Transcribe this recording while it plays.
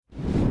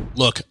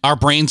Look, our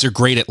brains are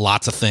great at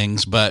lots of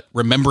things, but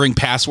remembering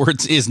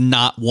passwords is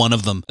not one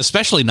of them,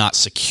 especially not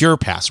secure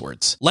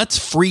passwords. Let's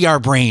free our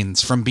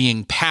brains from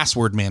being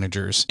password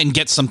managers and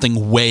get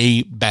something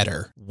way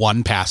better.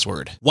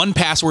 1Password.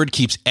 1Password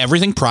keeps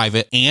everything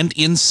private and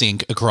in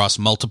sync across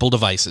multiple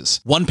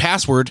devices.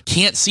 1Password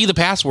can't see the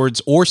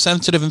passwords or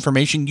sensitive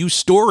information you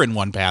store in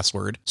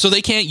 1Password, so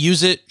they can't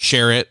use it,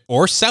 share it,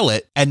 or sell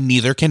it, and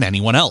neither can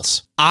anyone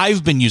else.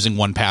 I've been using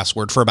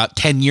 1Password for about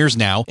 10 years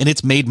now, and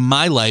it's made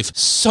my life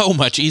so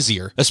much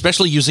easier,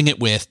 especially using it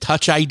with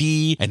Touch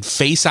ID and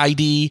Face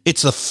ID.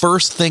 It's the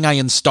first thing I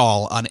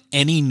install on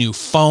any new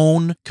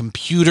phone,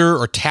 computer,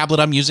 or tablet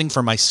I'm using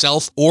for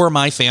myself or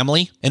my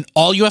family. And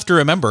all you have to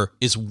remember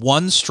is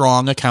one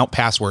strong account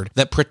password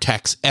that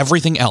protects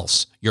everything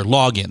else. Your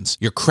logins,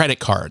 your credit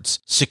cards,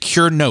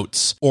 secure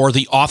notes, or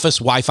the office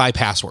Wi-Fi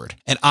password.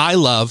 And I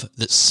love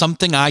that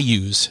something I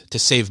use to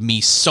save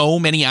me so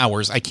many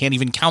hours I can't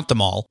even count them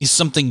all is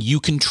something you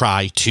can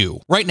try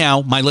too. Right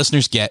now, my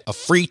listeners get a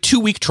free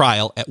 2-week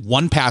trial at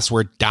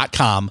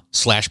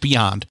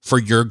onepassword.com/beyond for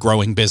your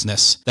growing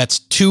business. That's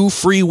 2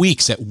 free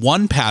weeks at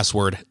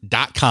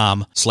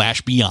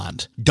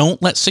onepassword.com/beyond.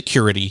 Don't let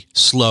security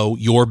slow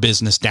your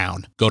business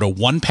down. Go to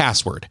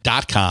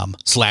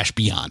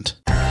onepassword.com/beyond.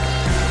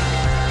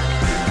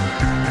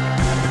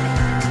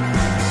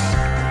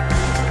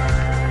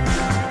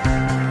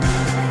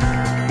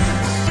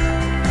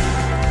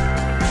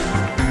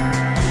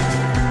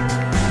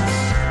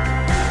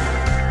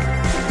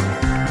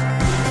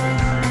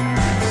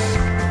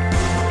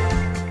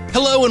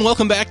 Hello and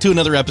welcome back to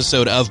another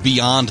episode of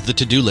Beyond the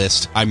To-Do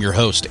List. I'm your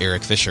host,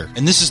 Eric Fisher,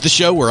 and this is the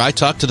show where I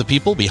talk to the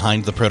people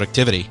behind the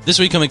productivity. This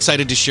week I'm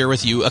excited to share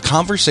with you a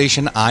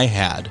conversation I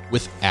had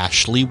with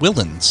Ashley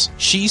Whillans.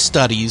 She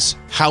studies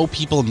how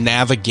people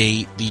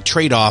navigate the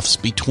trade-offs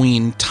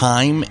between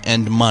time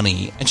and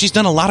money, and she's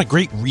done a lot of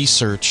great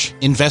research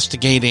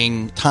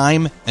investigating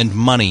time and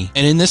money.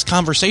 And in this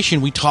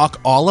conversation, we talk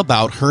all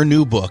about her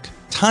new book,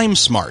 Time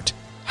Smart: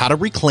 How to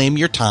Reclaim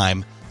Your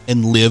Time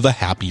and Live a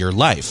Happier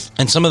Life.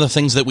 And some of the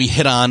things that we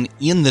hit on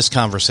in this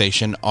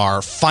conversation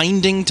are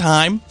finding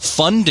time,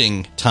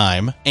 funding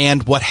time,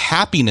 and what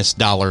happiness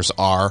dollars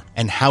are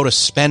and how to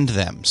spend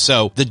them.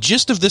 So the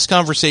gist of this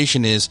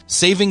conversation is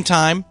saving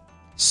time,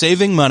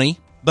 saving money,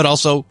 but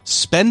also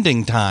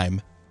spending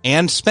time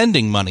and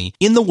spending money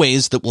in the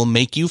ways that will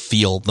make you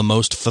feel the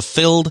most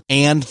fulfilled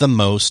and the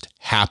most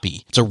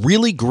happy. It's a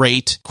really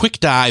great quick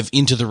dive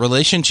into the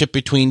relationship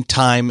between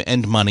time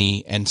and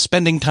money and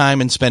spending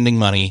time and spending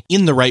money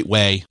in the right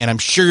way. And I'm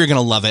sure you're going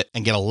to love it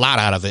and get a lot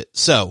out of it.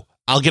 So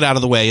I'll get out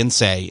of the way and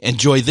say,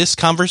 enjoy this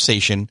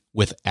conversation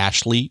with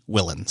Ashley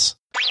Whillans.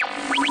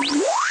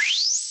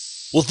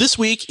 Well, this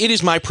week, it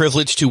is my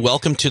privilege to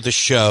welcome to the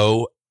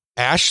show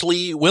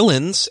Ashley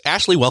Whillans.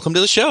 Ashley, welcome to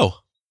the show.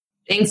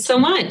 Thanks so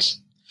much.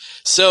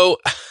 So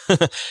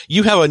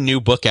you have a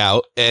new book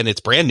out, and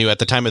it's brand new at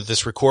the time of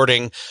this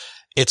recording.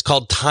 It's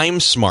called Time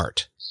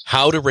Smart: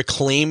 How to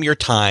Reclaim Your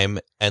Time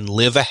and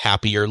Live a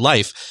Happier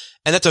Life.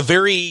 And that's a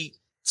very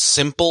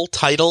simple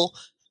title,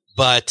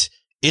 but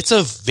it's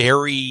a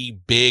very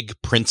big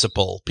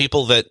principle.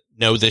 People that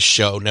know this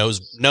show know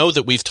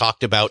that we've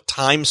talked about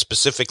time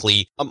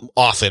specifically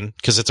often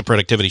because it's a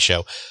productivity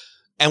show.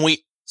 And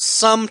we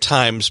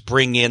sometimes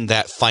bring in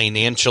that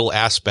financial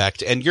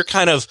aspect, and you're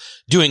kind of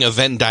doing a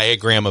Venn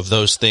diagram of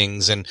those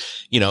things. And,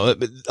 you know,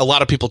 a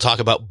lot of people talk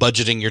about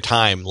budgeting your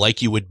time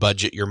like you would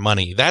budget your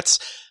money. That's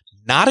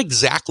not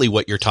exactly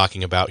what you're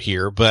talking about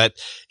here, but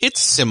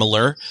it's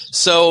similar.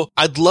 So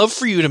I'd love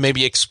for you to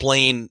maybe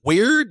explain,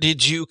 where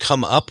did you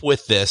come up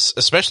with this,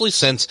 especially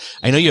since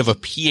I know you have a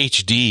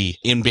PhD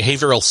in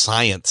behavioral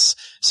science.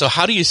 So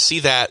how do you see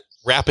that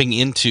wrapping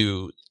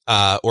into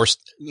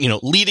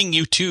leading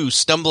you to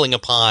stumbling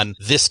upon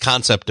this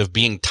concept of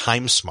being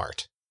time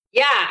smart?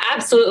 Yeah,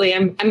 absolutely.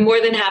 I'm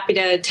more than happy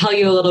to tell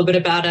you a little bit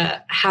about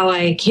how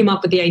I came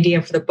up with the idea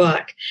for the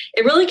book.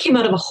 It really came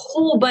out of a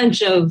whole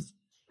bunch of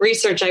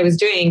research I was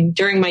doing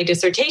during my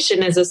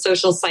dissertation as a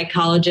social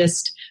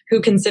psychologist who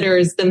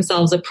considers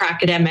themselves a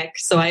pracademic.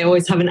 So I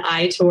always have an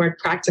eye toward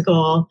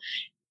practical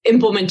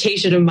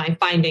implementation of my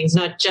findings,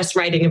 not just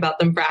writing about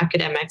them for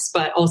academics,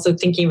 but also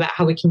thinking about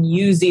how we can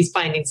use these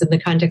findings in the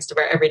context of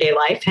our everyday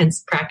life.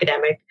 Hence,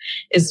 pracademic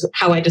is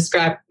how I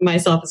describe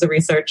myself as a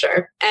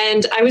researcher.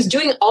 And I was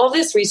doing all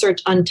this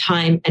research on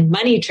time and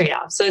money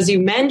trade-offs. So as you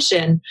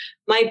mentioned,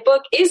 my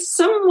book is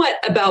somewhat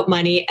about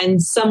money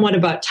and somewhat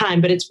about time,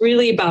 but it's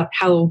really about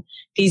how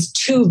these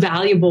two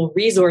valuable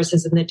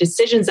resources and the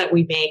decisions that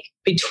we make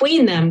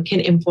between them can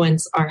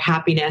influence our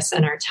happiness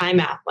and our time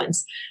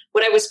affluence.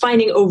 What I was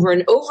finding over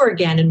and over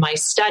again in my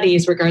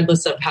studies,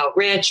 regardless of how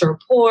rich or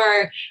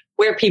poor,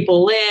 where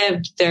people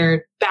lived,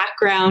 their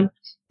background,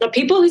 the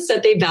people who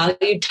said they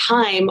valued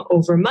time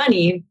over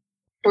money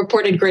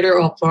reported greater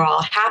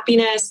overall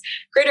happiness,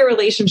 greater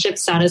relationship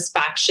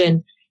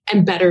satisfaction,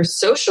 and better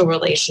social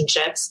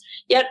relationships.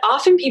 Yet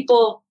often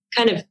people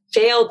kind of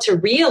failed to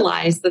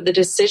realize that the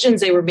decisions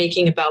they were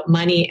making about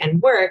money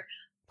and work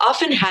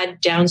often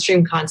had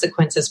downstream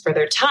consequences for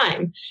their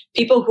time.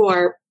 People who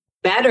are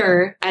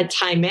better at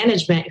time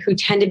management, who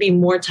tend to be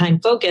more time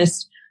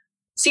focused,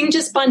 seem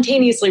to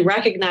spontaneously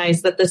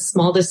recognize that the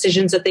small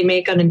decisions that they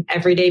make on an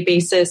everyday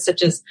basis,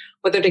 such as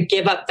whether to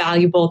give up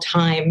valuable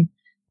time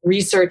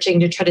researching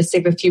to try to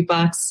save a few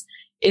bucks,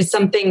 is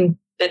something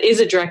that is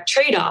a direct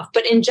trade-off.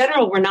 But in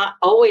general, we're not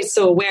always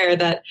so aware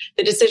that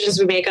the decisions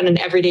we make on an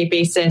everyday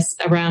basis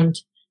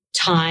around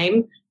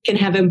time can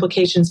have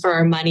implications for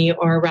our money,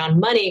 or around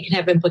money can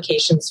have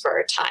implications for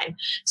our time.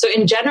 So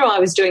in general, I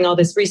was doing all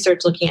this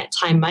research looking at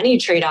time-money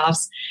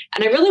trade-offs,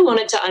 and I really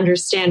wanted to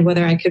understand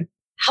whether I could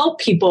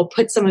help people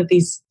put some of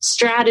these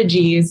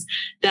strategies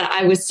that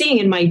I was seeing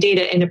in my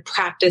data into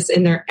practice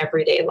in their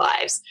everyday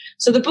lives.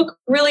 So the book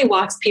really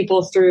walks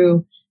people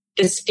through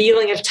this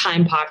feeling of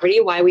time poverty,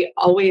 why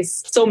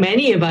so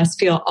many of us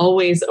feel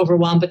always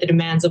overwhelmed with the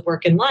demands of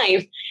work and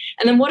life.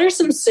 And then what are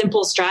some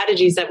simple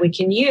strategies that we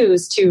can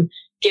use to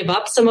give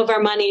up some of our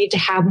money, to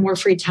have more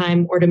free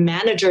time, or to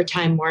manage our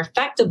time more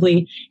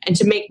effectively, and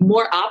to make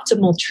more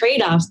optimal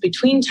trade-offs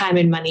between time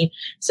and money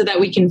so that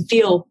we can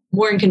feel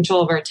more in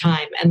control of our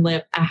time and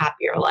live a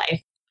happier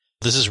life.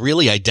 This is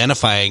really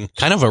identifying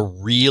kind of a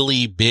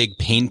really big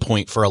pain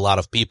point for a lot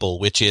of people,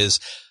 which is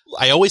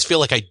I always feel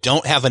like I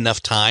don't have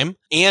enough time,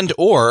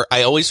 or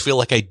I always feel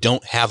like I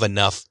don't have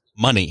enough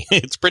money.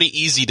 It's pretty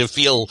easy to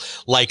feel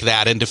like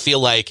that, and to feel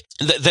like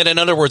that in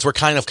other words, we're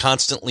kind of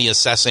constantly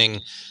assessing.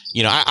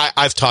 I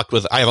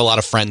have a lot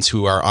of friends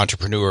who are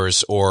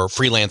entrepreneurs or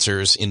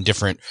freelancers in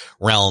different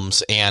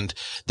realms, and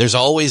there's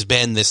always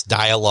been this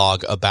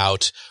dialogue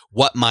about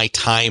what my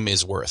time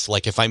is worth.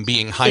 Like if I'm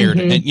being hired,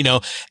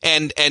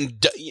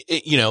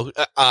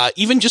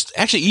 even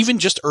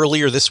just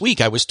earlier this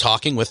week, I was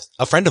talking with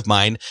a friend of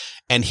mine,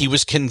 and he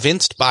was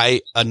convinced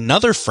by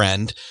another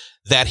friend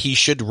that he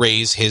should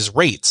raise his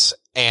rates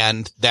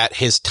and that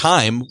his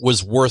time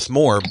was worth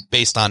more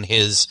based on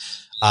his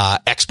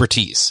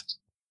expertise.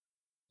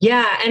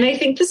 Yeah. And I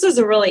think this is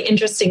a really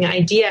interesting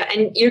idea.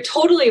 And you're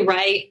totally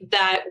right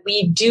that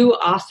we do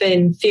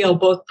often feel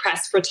both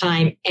pressed for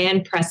time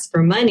and pressed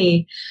for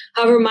money.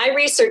 However, my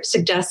research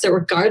suggests that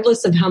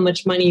regardless of how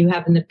much money you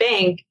have in the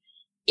bank,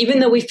 even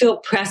though we feel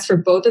pressed for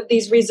both of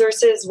these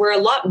resources, we're a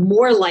lot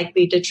more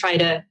likely to try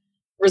to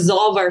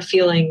resolve our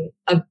feeling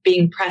of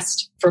being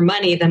pressed for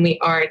money than we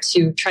are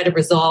to try to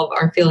resolve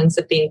our feelings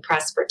of being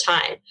pressed for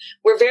time.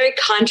 We're very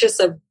conscious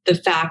of the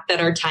fact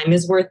that our time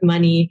is worth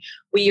money.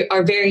 We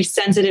are very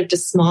sensitive to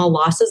small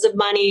losses of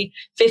money.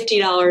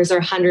 $50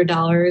 or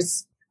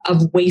 $100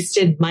 of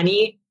wasted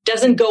money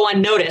doesn't go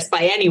unnoticed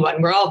by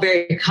anyone. We're all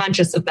very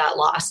conscious of that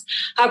loss.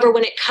 However,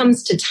 when it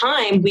comes to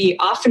time, we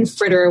often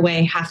fritter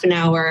away half an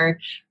hour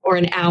or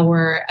an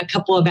hour, a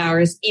couple of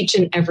hours each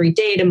and every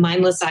day to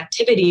mindless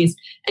activities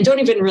and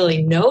don't even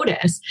really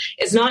notice.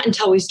 It's not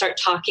until we start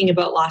talking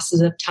about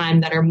losses of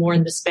time that are more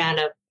in the span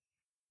of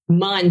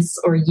months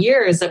or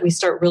years that we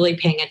start really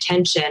paying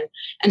attention.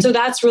 And so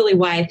that's really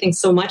why I think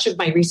so much of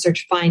my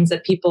research finds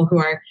that people who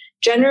are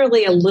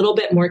generally a little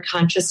bit more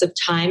conscious of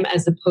time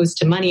as opposed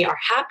to money are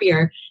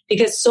happier,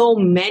 because so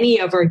many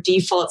of our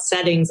default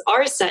settings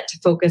are set to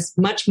focus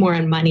much more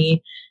on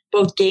money,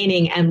 both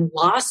gaining and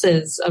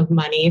losses of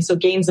money. So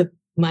gains of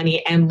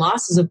money and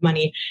losses of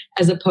money,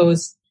 as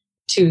opposed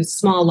to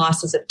small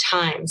losses of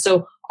time.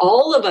 So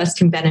all of us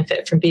can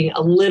benefit from being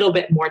a little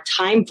bit more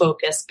time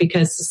focused,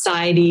 because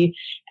society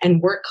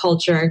and work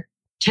culture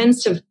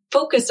tends to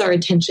focus our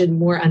attention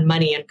more on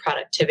money and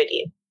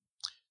productivity.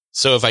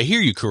 So if I hear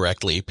you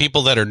correctly,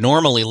 people that are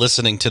normally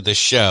listening to this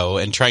show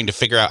and trying to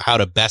figure out how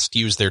to best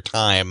use their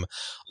time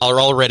are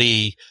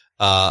already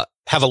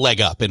have a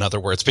leg up, in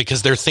other words,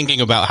 because they're thinking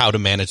about how to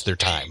manage their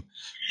time.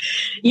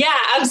 Yeah,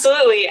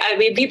 absolutely. I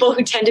mean, people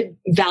who tend to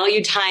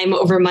value time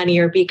over money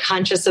or be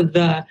conscious of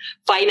the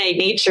finite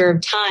nature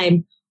of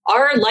time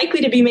are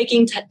likely to be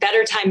making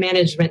better time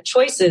management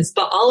choices.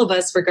 But all of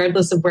us,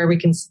 regardless of where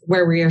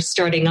we are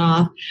starting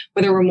off,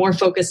 whether we're more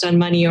focused on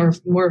money or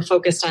more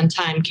focused on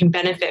time, can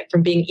benefit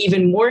from being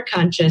even more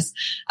conscious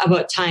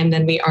about time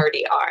than we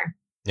already are.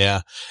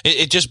 Yeah.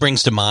 It just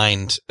brings to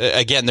mind,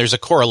 again, there's a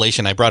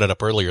correlation. I brought it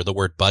up earlier, the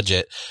word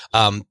budget.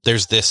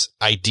 There's this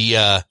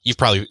idea, you've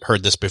probably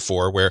heard this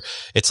before, where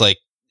it's like,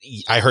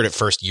 I heard it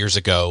first years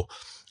ago,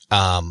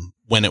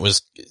 when it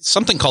was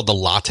something called the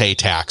latte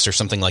tax or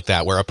something like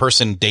that, where a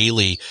person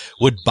daily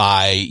would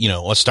buy,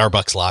 a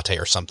Starbucks latte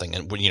or something,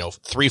 and $3, $4,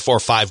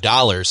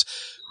 $5,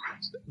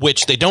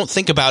 which they don't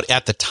think about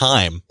at the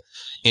time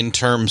in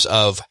terms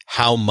of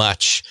how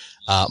much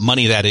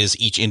money that is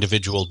each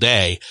individual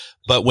day.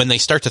 But when they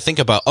start to think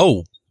about,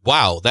 oh,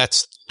 wow,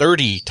 that's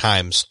 30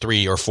 times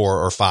 3 or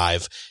 4 or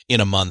 5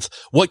 in a month.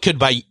 What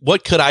could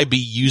I be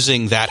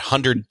using that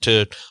 $100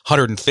 to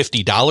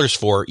 $150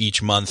 for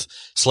each month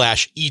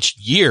 / each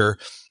year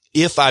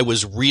if I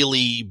was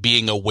really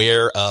being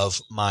aware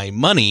of my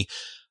money?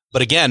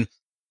 But again,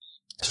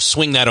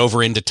 swing that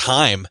over into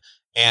time.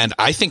 And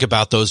I think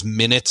about those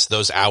minutes,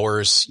 those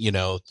hours,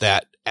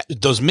 that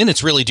those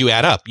minutes really do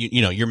add up.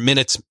 Your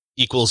minutes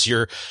equals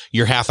your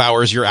half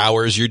hours, your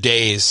hours, your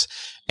days.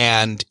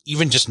 and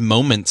even just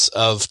moments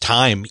of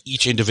time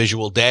each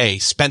individual day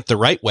spent the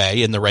right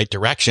way in the right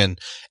direction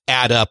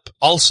add up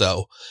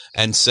also.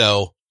 And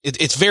so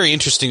it's very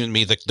interesting to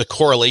me, the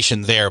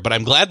correlation there, but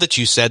I'm glad that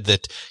you said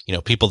that,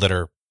 people that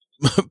are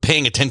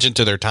paying attention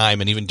to their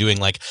time and even doing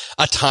like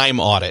a time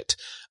audit,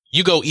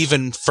 you go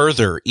even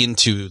further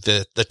into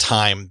the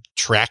time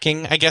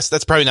tracking. I guess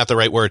that's probably not the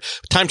right word.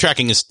 Time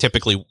tracking is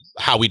typically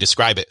how we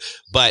describe it,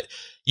 but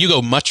you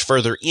go much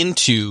further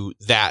into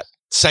that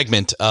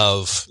segment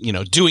of,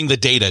 doing the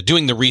data,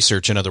 doing the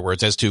research, in other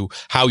words, as to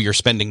how you're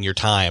spending your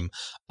time.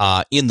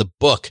 In the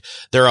book,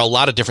 there are a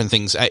lot of different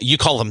things. You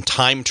call them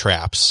time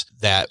traps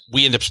that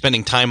we end up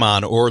spending time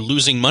on or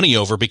losing money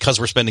over because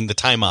we're spending the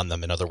time on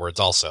them, in other words,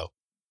 also.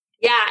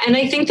 Yeah. And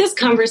I think this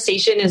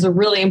conversation is a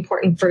really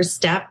important first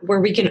step where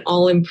we can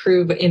all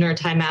improve in our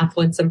time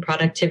affluence and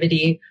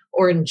productivity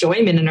or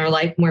enjoyment in our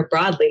life more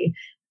broadly.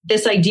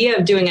 This idea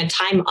of doing a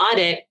time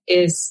audit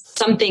is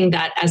something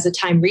that, as a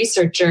time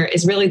researcher,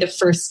 is really the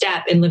first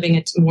step in living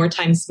a more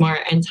time smart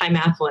and time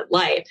affluent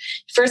life.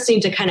 You first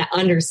need to kind of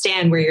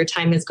understand where your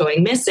time is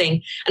going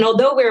missing. And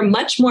although we're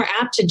much more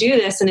apt to do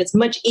this, and it's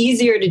much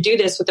easier to do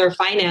this with our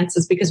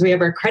finances because we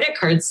have our credit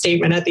card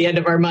statement at the end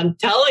of our month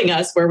telling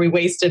us where we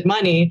wasted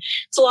money,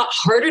 it's a lot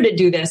harder to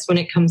do this when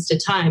it comes to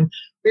time.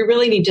 We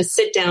really need to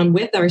sit down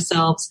with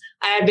ourselves.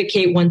 I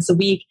advocate once a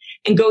week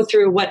and go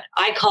through what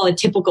I call a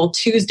typical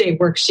Tuesday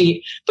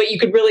worksheet, but you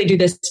could really do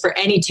this for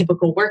any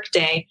typical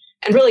workday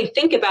and really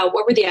think about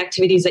what were the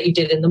activities that you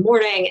did in the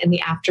morning, in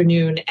the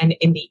afternoon, and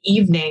in the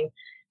evening.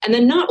 And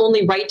then not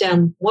only write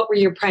down what were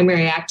your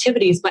primary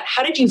activities, but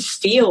how did you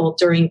feel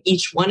during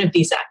each one of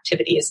these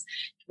activities?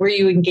 Were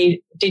you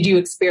engaged? Did you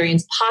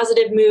experience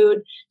positive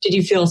mood? Did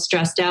you feel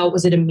stressed out?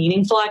 Was it a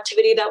meaningful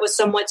activity that was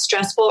somewhat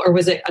stressful, or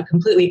was it a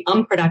completely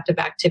unproductive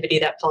activity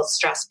that felt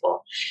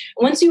stressful?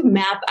 Once you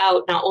map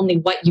out not only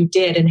what you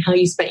did and how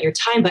you spent your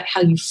time, but how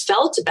you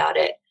felt about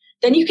it,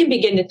 then you can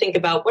begin to think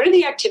about what are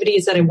the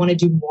activities that I want to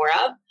do more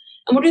of,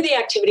 and what are the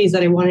activities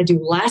that I want to do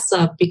less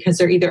of because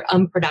they're either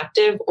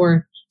unproductive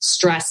or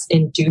stress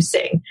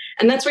inducing.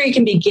 And that's where you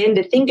can begin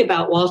to think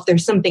about, well, if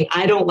there's something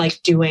I don't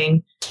like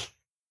doing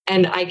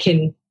and I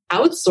can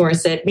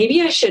outsource it,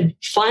 maybe I should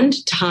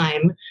fund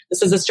time.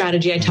 This is a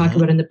strategy I talk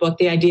about in the book,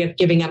 the idea of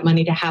giving up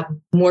money to have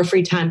more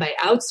free time by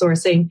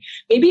outsourcing.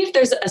 Maybe if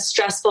there's a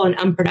stressful and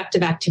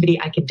unproductive activity,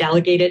 I could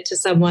delegate it to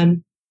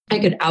someone. I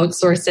could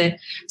outsource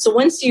it. So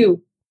once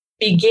you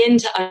begin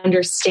to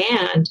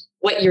understand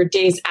what your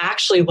days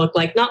actually look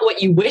like, not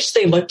what you wish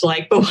they looked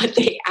like, but what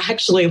they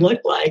actually look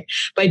like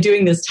by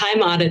doing this time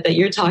audit that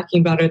you're talking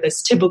about, or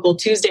this typical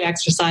Tuesday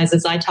exercise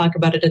as I talk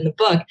about it in the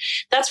book,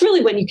 that's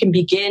really when you can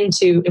begin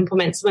to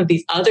implement some of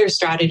these other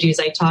strategies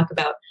I talk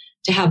about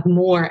to have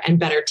more and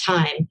better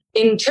time.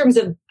 In terms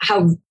of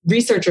how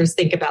researchers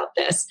think about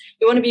this,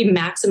 you want to be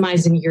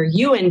maximizing your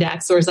U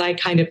index, or as I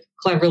kind of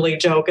cleverly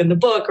joke in the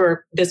book,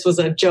 or this was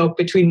a joke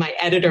between my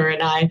editor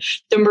and I,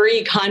 the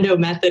Marie Kondo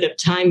method of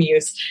time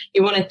use.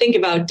 You want to think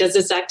about, does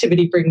this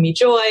activity bring me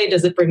joy?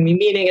 Does it bring me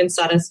meaning and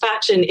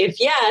satisfaction? If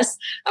yes,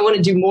 I want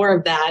to do more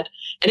of that.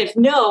 And if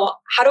no,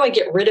 how do I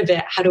get rid of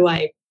it? How do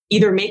I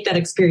either make that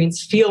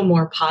experience feel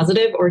more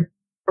positive or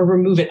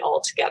remove it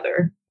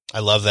altogether? I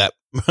love that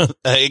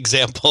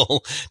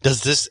example.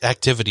 Does this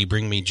activity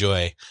bring me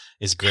joy?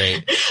 Is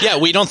great. Yeah,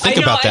 we don't think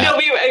about that.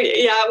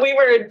 We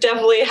were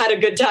definitely had a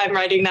good time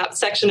writing that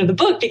section of the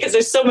book because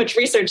there's so much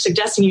research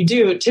suggesting you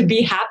do to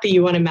be happy.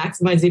 You want to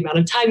maximize the amount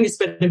of time you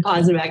spend in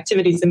positive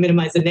activities and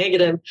minimize the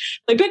negative.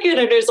 My book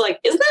editor's like,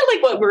 isn't that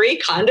like what Marie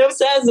Kondo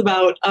says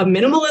about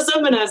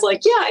minimalism? And I was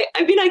like, yeah,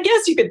 I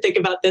guess you could think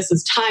about this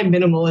as time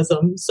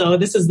minimalism. So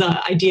this is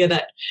the idea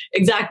that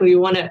exactly we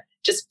want to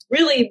just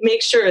really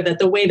make sure that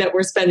the way that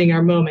we're spending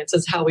our moments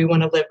is how we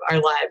want to live our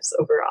lives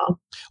overall.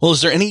 Well,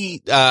 is there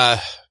any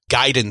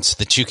guidance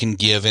that you can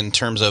give in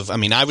terms of,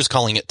 I was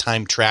calling it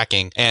time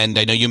tracking, and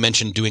I know you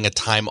mentioned doing a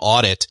time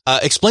audit.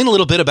 Explain a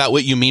little bit about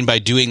what you mean by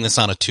doing this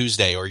on a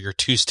Tuesday, or your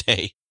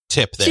Tuesday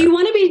tip there. So you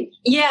want to be,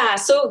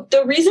 so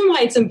the reason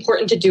why it's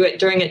important to do it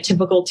during a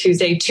typical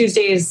Tuesday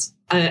is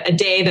a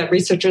day that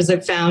researchers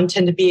have found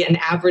tend to be an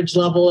average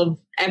level of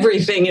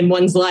everything in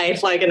one's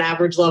life, like an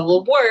average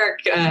level of work,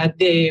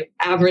 the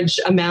average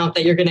amount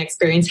that you're going to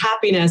experience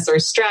happiness or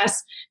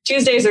stress.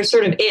 Tuesdays are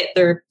sort of it.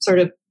 They're sort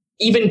of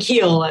even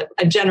keel,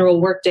 a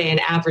general work day, an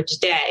average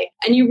day.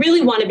 And you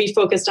really want to be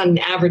focused on an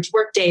average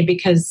work day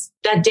because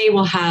that day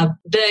will have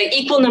the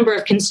equal number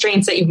of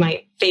constraints that you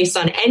might face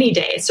on any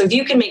day. So if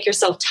you can make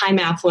yourself time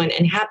affluent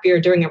and happier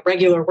during a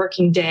regular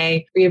working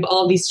day where you have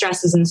all these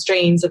stresses and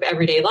strains of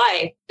everyday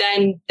life,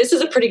 then this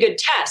is a pretty good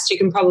test. You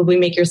can probably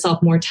make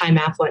yourself more time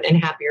affluent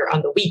and happier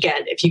on the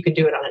weekend if you can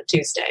do it on a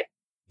Tuesday.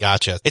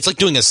 Gotcha. It's like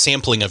doing a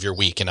sampling of your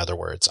week, in other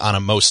words, on a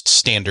most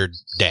standard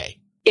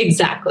day.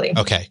 Exactly.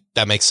 Okay.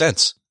 That makes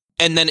sense.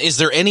 And then is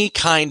there any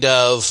kind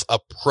of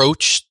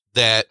approach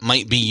that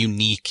might be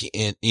unique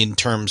in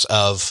terms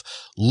of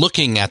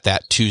looking at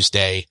that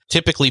Tuesday?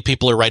 Typically,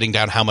 people are writing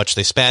down how much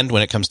they spend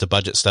when it comes to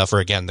budget stuff, or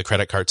again, the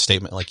credit card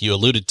statement like you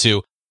alluded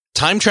to.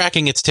 time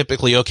tracking, it's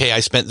typically, okay, I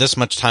spent this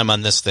much time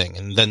on this thing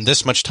and then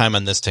this much time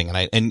on this thing.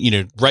 And you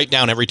know, write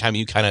down every time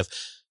you kind of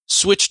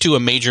switch to a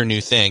major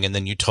new thing and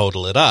then you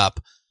total it up.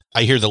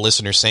 I hear the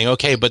listeners saying,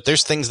 okay, but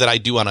there's things that I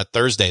do on a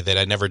Thursday that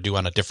I never do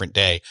on a different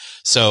day.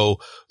 So,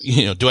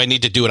 you know, do I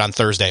need to do it on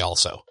Thursday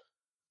also?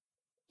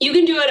 You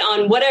can do it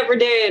on whatever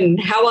day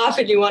and how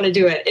often you want to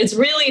do it. It's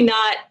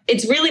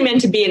really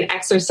meant to be an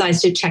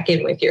exercise to check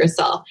in with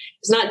yourself.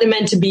 It's not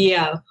meant to be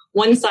a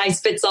one size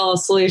fits all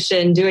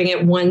solution. Doing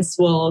it once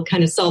will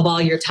kind of solve all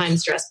your time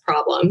stress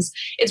problems.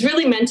 It's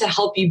really meant to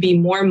help you be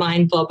more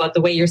mindful about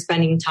the way you're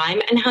spending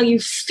time and how you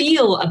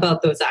feel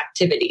about those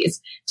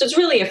activities. So it's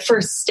really a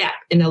first step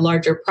in a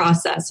larger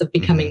process of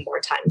becoming more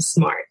time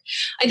smart.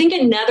 I think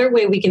another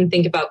way we can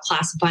think about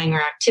classifying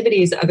our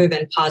activities other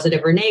than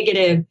positive or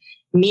negative,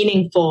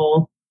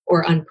 meaningful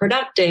or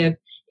unproductive,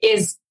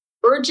 is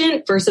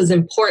urgent versus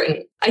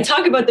important. I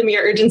talk about the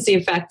mere urgency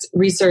effect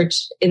research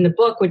in the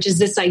book, which is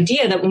this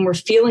idea that when we're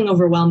feeling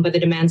overwhelmed by the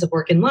demands of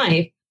work and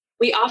life,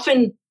 we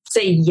often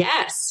say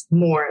yes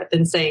more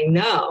than saying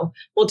no.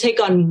 We'll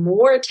take on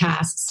more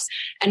tasks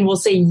and we'll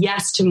say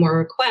yes to more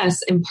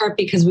requests, in part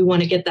because we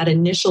want to get that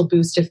initial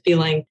boost of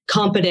feeling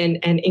competent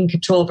and in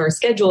control of our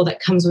schedule that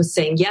comes with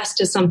saying yes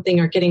to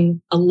something or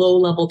getting a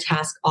low-level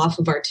task off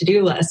of our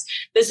to-do list.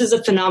 This is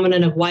a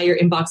phenomenon of why your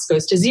inbox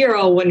goes to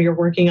zero when you're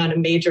working on a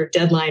major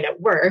deadline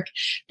at work,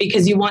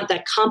 because you want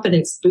that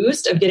competence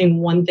boost of getting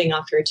one thing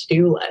off your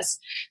to-do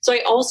list. So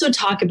I also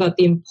talk about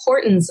the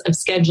importance of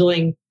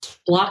scheduling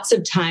blocks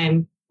of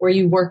time where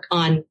you work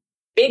on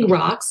big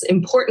rocks,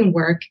 important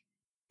work,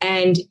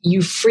 and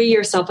you free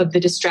yourself of the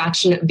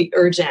distraction of the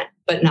urgent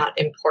but not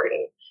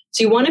important.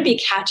 So you want to be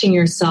catching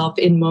yourself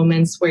in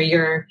moments where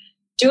you're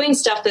doing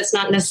stuff that's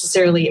not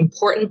necessarily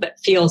important but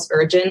feels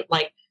urgent,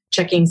 like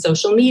checking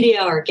social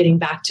media or getting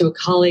back to a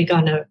colleague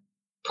on a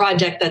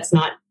project that's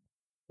not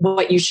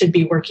what you should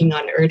be working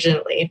on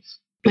urgently.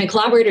 My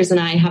collaborators and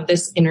I have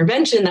this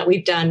intervention that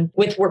we've done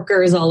with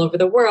workers all over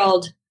the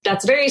world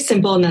that's very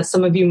simple and that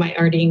some of you might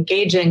already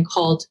engage in,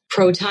 called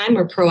pro time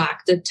or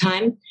proactive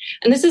time.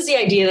 And this is the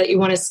idea that you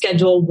want to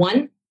schedule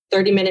one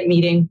 30-minute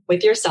meeting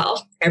with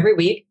yourself every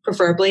week,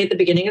 preferably at the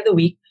beginning of the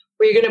week,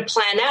 where you're going to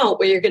plan out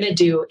what you're going to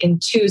do in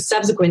 2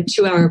 subsequent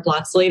 2-hour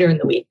blocks later in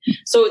the week.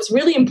 So it's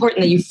really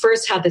important that you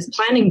first have this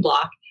planning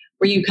block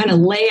where you kind of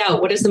lay out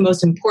what is the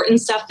most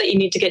important stuff that you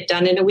need to get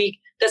done in a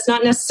week. That's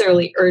not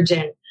necessarily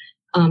urgent.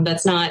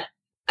 That's not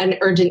an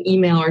urgent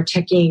email or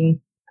checking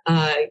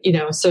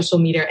social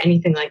media or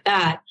anything like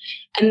that.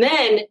 And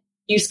then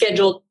you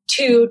schedule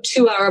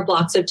 2-hour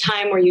blocks of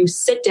time where you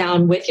sit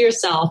down with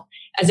yourself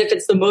as if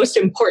it's the most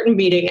important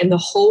meeting in the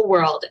whole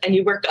world. And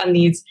you work on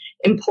these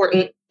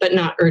important but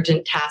not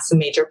urgent tasks, a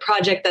major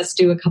project that's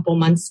due a couple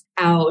months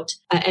out,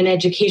 an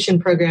education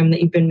program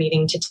that you've been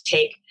meaning to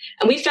take.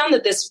 And we found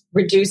that this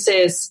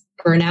reduces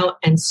burnout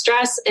and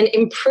stress and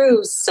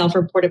improves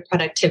self-reported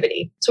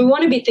productivity. So we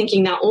want to be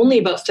thinking not only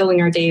about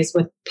filling our days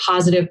with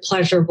positive,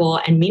 pleasurable,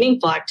 and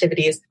meaningful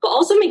activities, but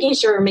also making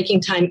sure we're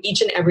making time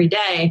each and every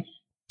day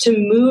to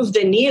move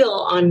the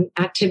needle on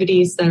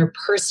activities that are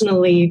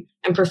personally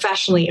and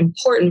professionally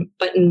important,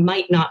 but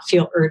might not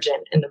feel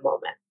urgent in the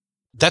moment.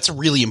 That's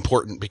really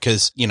important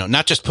because,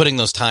 not just putting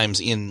those times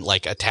in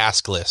like a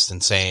task list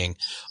and saying,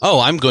 oh,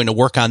 I'm going to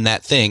work on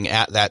that thing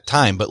at that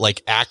time, but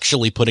like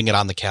actually putting it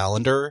on the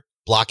calendar,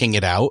 blocking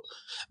it out,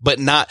 but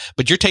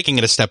you're taking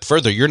it a step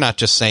further. You're not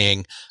just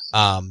saying,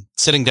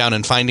 sitting down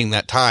and finding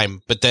that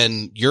time, but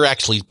then you're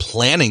actually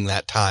planning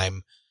that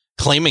time,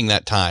 claiming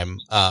that time,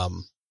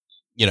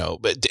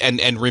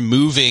 and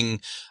removing,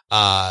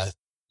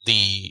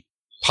 the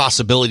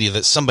possibility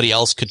that somebody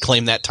else could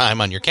claim that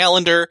time on your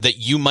calendar, that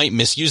you might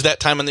misuse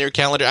that time on your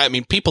calendar. I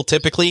mean, people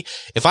typically,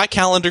 if I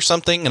calendar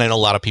something, and I know a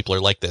lot of people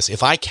are like this,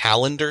 if I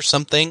calendar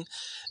something,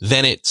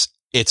 then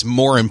it's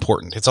more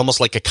important. It's almost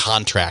like a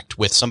contract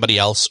with somebody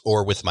else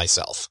or with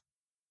myself.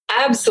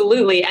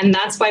 Absolutely. And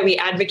that's why we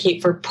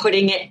advocate for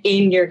putting it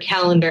in your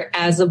calendar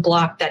as a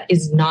block that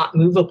is not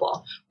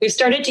movable. We've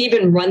started to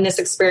even run this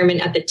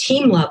experiment at the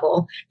team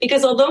level,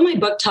 because although my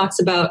book talks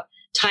about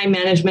time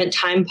management,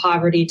 time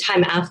poverty,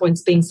 time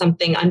affluence being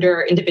something under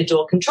our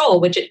individual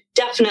control, which it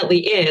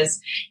definitely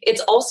is,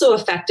 it's also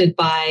affected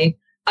by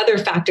other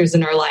factors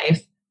in our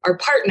life, our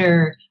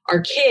partner, our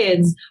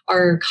kids,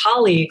 our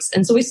colleagues.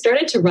 And so we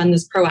started to run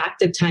this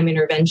proactive time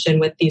intervention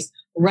with these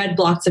red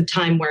blocks of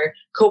time where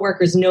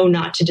coworkers know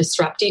not to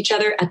disrupt each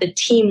other at the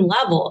team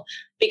level,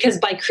 because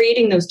by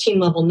creating those team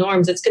level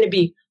norms, it's going to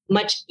be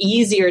much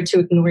easier to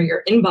ignore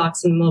your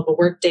inbox in the middle of a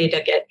workday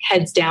to get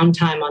heads down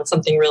time on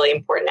something really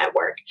important at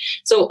work.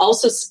 So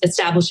also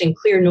establishing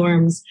clear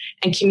norms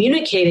and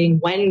communicating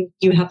when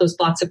you have those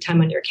blocks of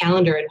time on your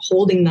calendar and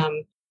holding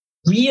them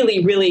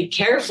really, really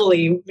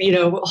carefully,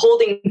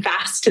 holding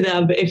fast to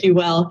them, if you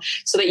will,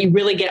 so that you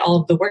really get all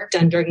of the work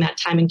done during that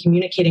time, and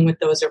communicating with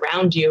those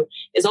around you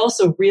is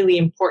also really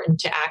important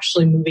to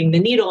actually moving the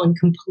needle and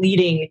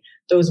completing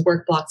those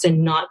work blocks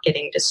and not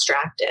getting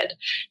distracted.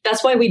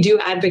 That's why we do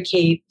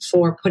advocate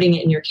for putting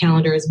it in your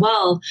calendar as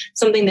well.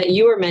 Something that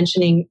you were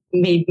mentioning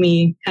made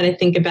me kind of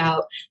think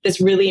about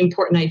this really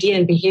important idea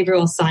in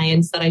behavioral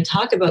science that I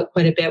talk about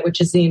quite a bit, which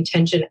is the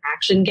intention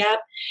action gap.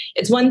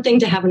 It's one thing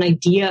to have an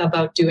idea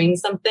about doing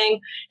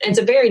something, and it's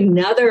a very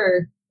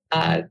another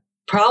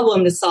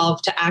problem to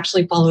solve to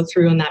actually follow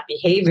through on that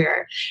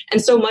behavior.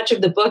 And so much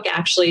of the book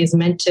actually is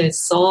meant to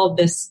solve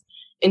this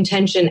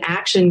intention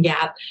action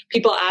gap.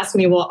 People ask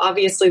me, well,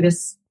 obviously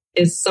this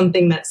is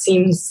something that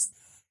seems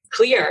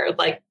clear,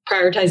 like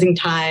prioritizing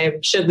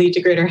time should lead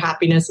to greater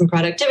happiness and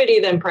productivity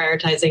than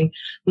prioritizing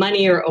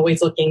money or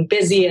always looking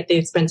busy at the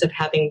expense of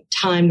having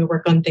time to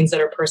work on things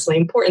that are personally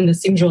important.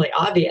 This seems really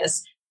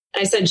obvious.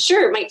 I said,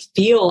 sure, it might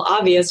feel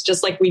obvious,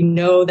 just like we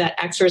know that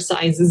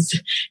exercise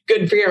is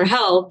good for your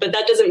health, but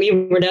that doesn't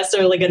mean we're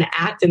necessarily going to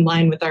act in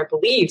line with our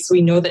beliefs.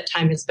 We know that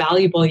time is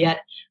valuable, yet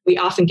we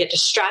often get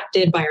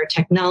distracted by our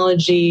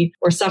technology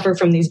or suffer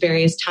from these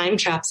various time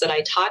traps that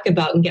I talk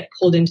about and get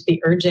pulled into the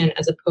urgent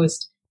as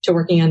opposed to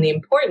working on the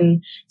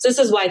important. So this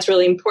is why it's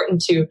really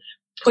important to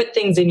put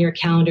things in your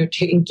calendar,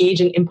 to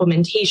engage in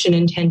implementation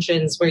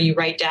intentions where you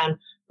write down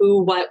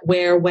who, what,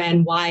 where,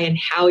 when, why, and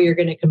how you're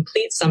going to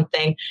complete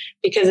something.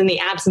 Because in the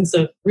absence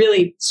of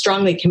really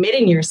strongly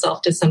committing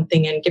yourself to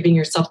something and giving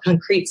yourself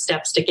concrete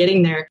steps to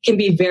getting there, it can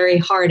be very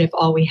hard if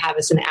all we have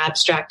is an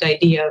abstract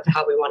idea of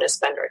how we want to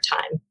spend our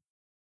time.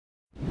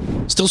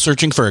 Still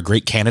searching for a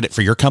great candidate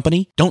for your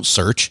company? Don't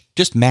search,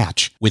 just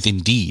match with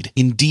Indeed.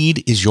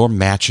 Indeed is your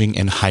matching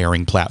and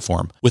hiring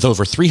platform with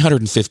over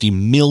 350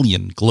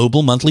 million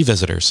global monthly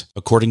visitors,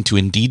 according to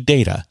Indeed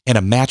data, and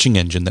a matching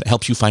engine that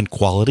helps you find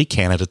quality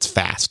candidates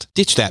fast.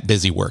 Ditch that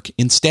busy work.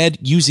 Instead,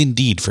 use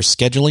Indeed for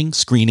scheduling,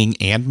 screening,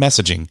 and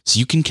messaging so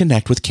you can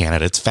connect with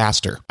candidates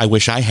faster. I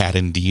wish I had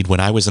Indeed when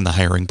I was in the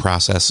hiring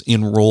process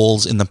in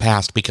roles in the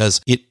past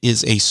because it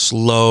is a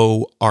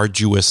slow,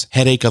 arduous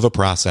headache of a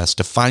process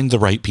to find the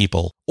right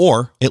people.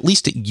 Or, at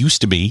least it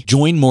used to be,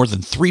 join more than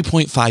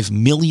 3.5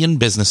 million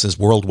businesses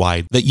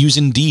worldwide that use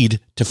Indeed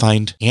to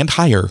find and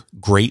hire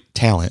great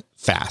talent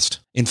fast.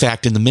 In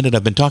fact, in the minute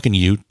I've been talking to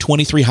you,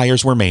 23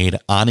 hires were made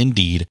on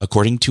Indeed,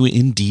 according to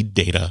Indeed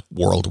data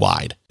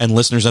worldwide. And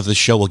listeners of this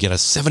show will get a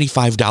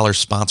 $75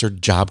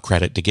 sponsored job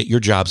credit to get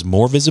your jobs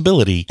more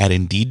visibility at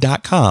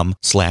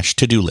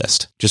Indeed.com/to-do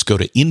list. Just go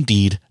to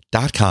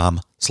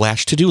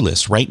Indeed.com/to-do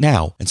list right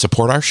now and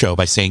support our show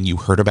by saying you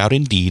heard about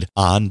Indeed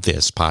on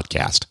this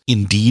podcast.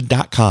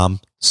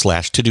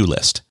 Indeed.com/to-do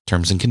list.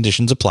 Terms and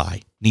conditions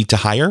apply. Need to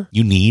hire?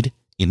 You need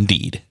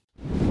Indeed.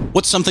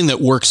 What's something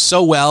that works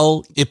so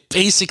well, it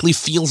basically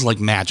feels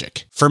like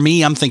magic? For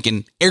me, I'm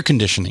thinking air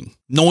conditioning,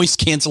 noise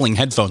canceling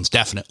headphones,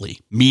 definitely.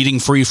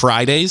 Meeting-free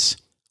Fridays?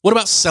 What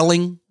about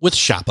selling with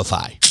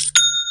Shopify?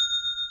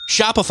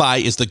 Shopify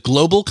is the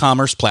global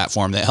commerce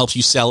platform that helps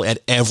you sell at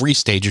every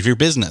stage of your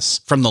business.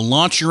 From the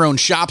launch your own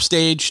shop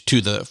stage to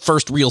the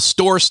first real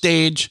store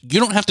stage, you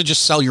don't have to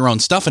just sell your own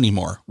stuff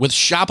anymore. With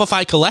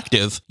Shopify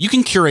Collective, you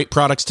can curate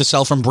products to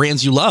sell from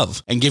brands you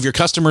love and give your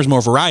customers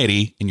more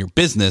variety and your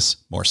business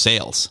more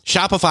sales.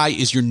 Shopify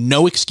is your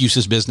no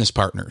excuses business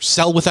partner.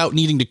 Sell without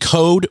needing to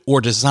code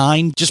or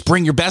design. Just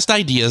bring your best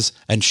ideas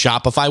and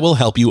Shopify will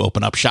help you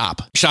open up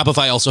shop.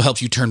 Shopify also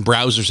helps you turn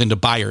browsers into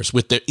buyers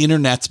with the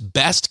internet's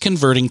best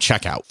converting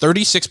checkout,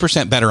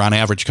 36% better on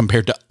average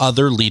compared to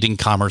other leading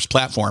commerce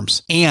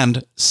platforms,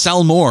 and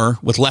sell more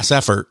with less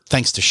effort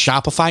thanks to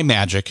Shopify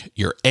Magic,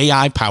 your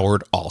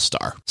AI-powered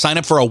all-star. Sign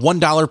up for a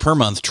 $1 per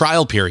month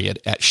trial period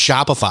at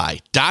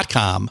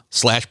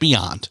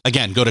shopify.com/beyond.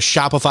 Again, go to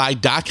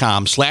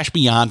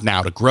shopify.com/beyond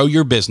now to grow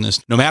your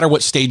business no matter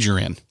what stage you're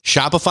in.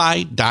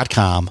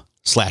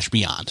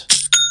 Shopify.com/beyond.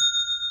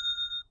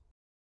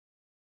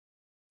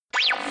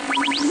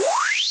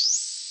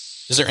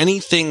 Is there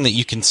anything that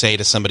you can say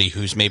to somebody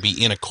who's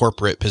maybe in a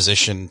corporate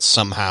position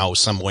somehow,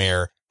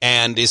 somewhere,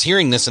 and is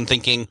hearing this and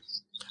thinking,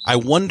 I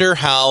wonder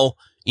how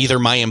either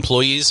my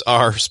employees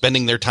are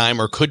spending their time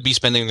or could be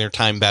spending their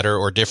time better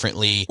or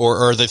differently,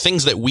 or the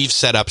things that we've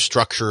set up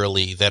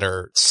structurally that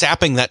are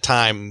sapping that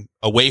time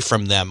away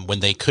from them when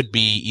they could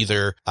be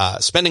either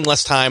spending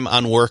less time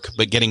on work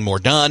but getting more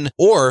done,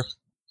 or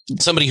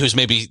somebody who's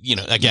maybe,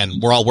 again,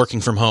 we're all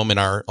working from home in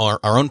our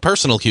own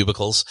personal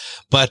cubicles,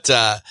 but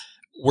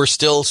we're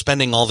still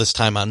spending all this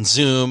time on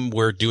Zoom.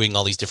 We're doing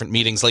all these different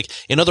meetings. Like,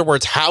 in other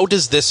words, how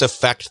does this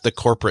affect the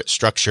corporate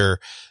structure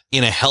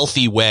in a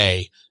healthy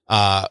way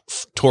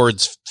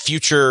towards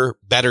future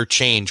better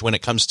change when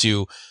it comes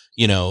to,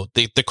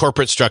 the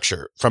corporate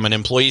structure from an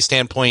employee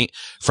standpoint,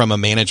 from a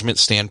management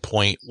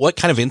standpoint? What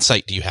kind of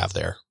insight do you have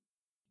there?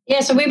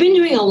 Yeah, so we've been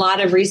doing a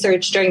lot of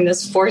research during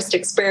this forced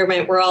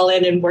experiment we're all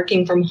in and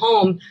working from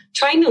home,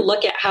 trying to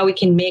look at how we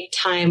can make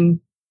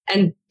time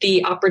and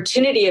the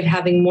opportunity of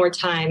having more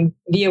time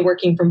via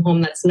working from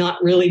home that's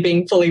not really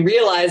being fully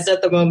realized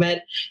at the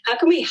moment. How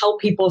can we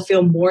help people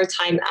feel more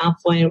time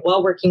affluent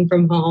while working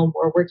from home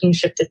or working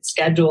shifted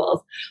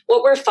schedules?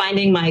 What we're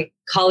finding, my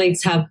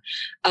colleagues have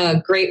a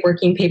great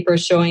working paper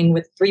showing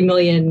with 3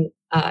 million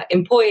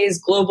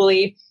employees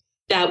globally,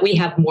 that we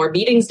have more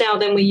meetings now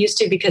than we used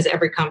to because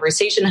every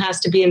conversation has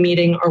to be a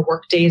meeting. Our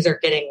work days are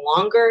getting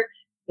longer,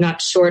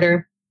 not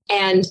shorter.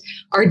 And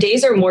our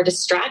days are more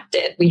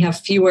distracted. We have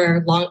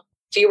fewer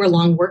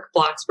long work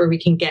blocks where we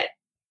can get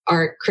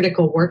our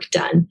critical work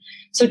done.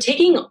 So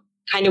taking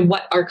kind of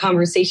what our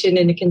conversation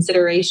into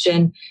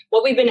consideration,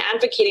 what we've been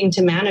advocating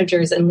to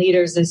managers and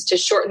leaders is to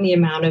shorten the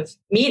amount of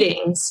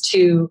meetings,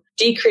 to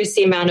decrease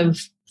the amount of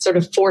sort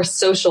of forced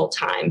social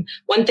time.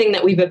 One thing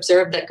that we've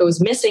observed that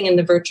goes missing in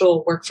the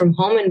virtual work from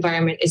home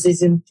environment is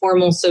these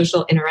informal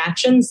social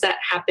interactions that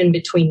happen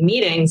between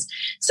meetings,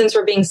 since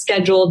we're being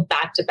scheduled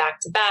back to back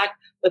to back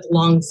with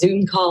long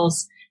Zoom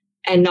calls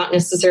and not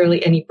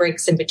necessarily any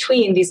breaks in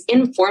between. These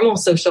informal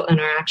social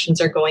interactions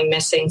are going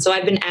missing. So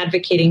I've been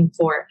advocating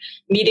for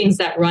meetings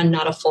that run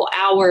not a full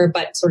hour,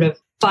 but sort of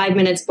 5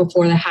 minutes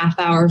before the half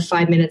hour,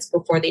 5 minutes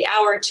before the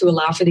hour, to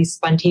allow for these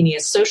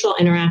spontaneous social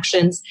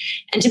interactions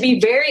and to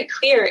be very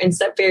clear and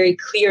set very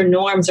clear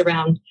norms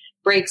around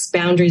breaks,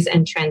 boundaries,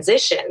 and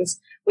transitions.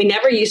 We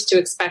never used to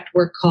expect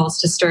work calls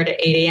to start at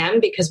 8 a.m.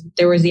 because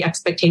there was the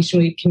expectation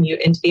we'd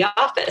commute into the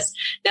office.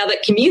 Now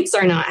that commutes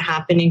are not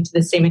happening to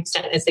the same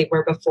extent as they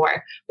were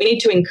before, we need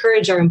to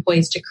encourage our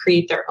employees to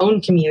create their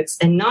own commutes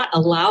and not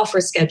allow for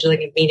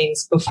scheduling of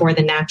meetings before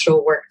the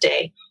natural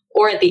workday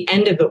or at the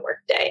end of the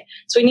workday.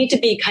 So we need to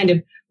be kind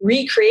of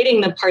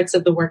recreating the parts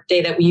of the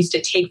workday that we used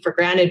to take for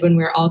granted when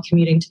we were all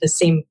commuting to the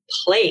same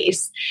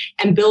place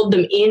and build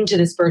them into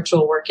this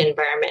virtual work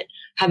environment,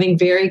 having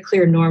very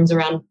clear norms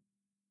around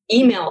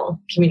email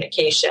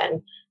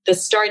communication, the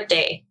start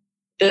day,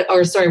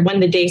 when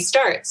the day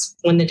starts,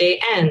 when the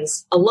day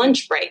ends, a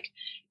lunch break.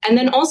 And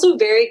then also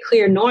very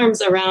clear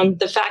norms around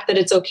the fact that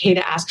it's okay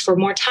to ask for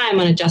more time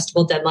on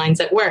adjustable deadlines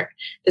at work.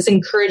 This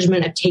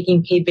encouragement of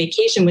taking paid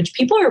vacation, which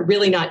people are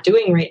really not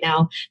doing right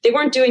now. They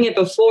weren't doing it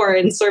before.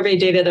 In survey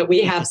data that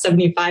we have,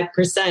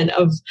 75%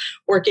 of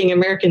working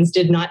Americans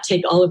did not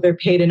take all of their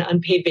paid and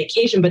unpaid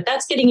vacation. But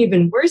that's getting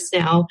even worse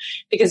now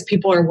because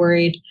people are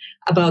worried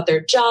about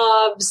their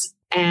jobs.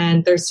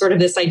 And there's sort of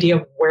this idea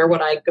of where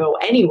would I go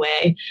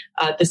anyway?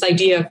 This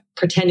idea of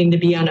pretending to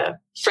be on a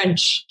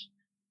French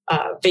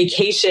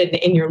vacation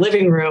in your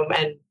living room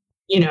and,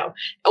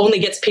 only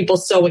gets people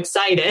so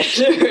excited,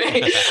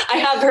 right? I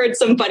have heard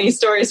some funny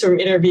stories from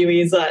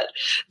interviewees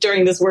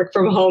during this work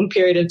from home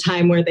period of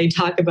time where they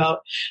talk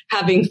about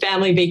having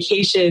family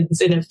vacations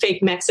in a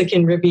fake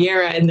Mexican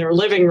Riviera in their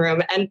living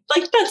room. And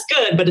that's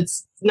good, but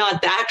it's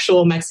not the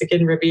actual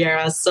Mexican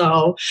Riviera.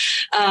 So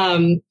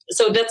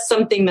that's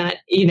something that,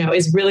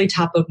 is really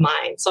top of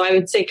mind. So I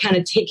would say kind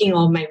of taking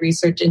all my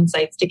research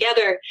insights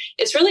together,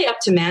 it's really up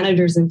to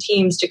managers and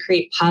teams to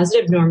create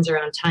positive norms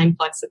around time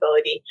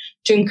flexibility,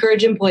 to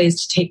encourage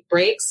employees to take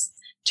breaks,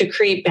 to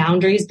create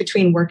boundaries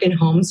between work and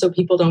home so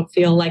people don't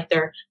feel like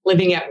they're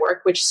living at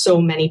work, which so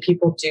many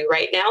people do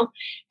right now,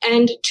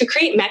 and to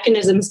create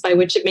mechanisms by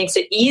which it makes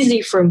it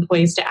easy for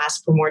employees to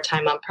ask for more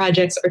time on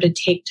projects or to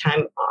take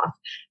time off.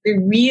 We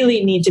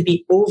really need to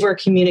be over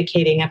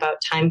communicating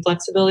about time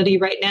flexibility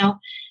right now,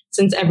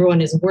 since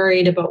everyone is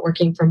worried about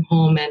working from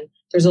home and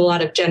there's a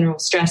lot of general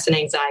stress and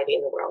anxiety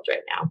in the world right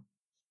now.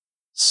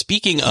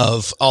 Speaking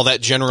of all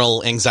that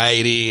general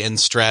anxiety and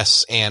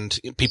stress and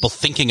people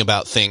thinking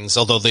about things,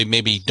 although they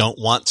maybe don't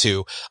want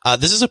to,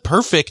 this is a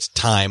perfect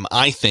time,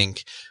 I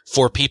think,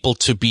 for people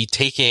to be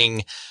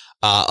taking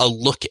a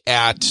look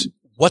at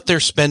what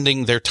they're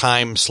spending their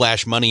time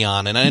 / money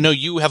on. And I know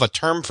you have a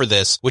term for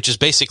this, which is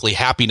basically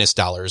happiness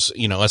dollars,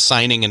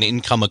 assigning an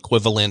income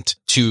equivalent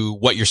to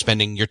what you're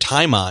spending your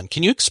time on.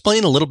 Can you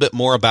explain a little bit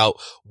more about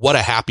what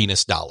a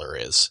happiness dollar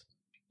is?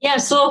 Yeah,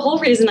 so the whole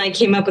reason I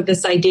came up with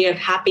this idea of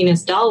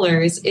happiness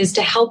dollars is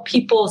to help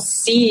people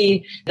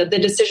see that the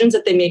decisions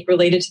that they make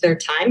related to their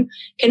time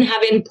can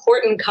have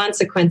important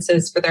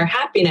consequences for their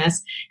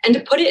happiness, and to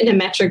put it in a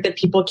metric that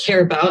people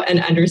care about and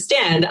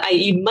understand,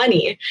 i.e.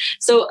 money.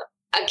 So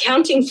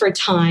accounting for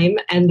time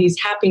and these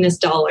happiness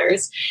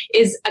dollars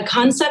is a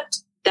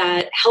concept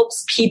that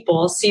helps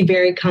people see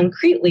very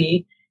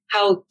concretely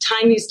how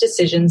time use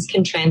decisions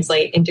can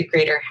translate into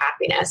greater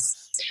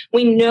happiness.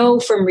 We know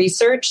from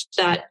research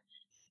that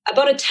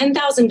about a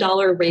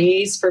 $10,000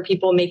 raise for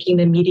people making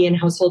the median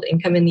household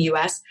income in the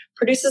U.S.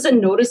 produces a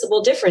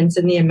noticeable difference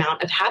in the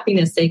amount of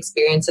happiness they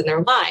experience in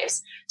their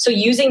lives. So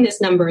using this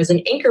number as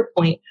an anchor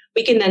point,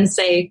 we can then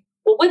say,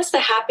 well, what's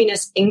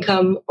the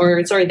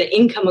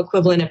income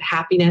equivalent of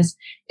happiness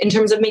in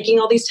terms of making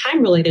all these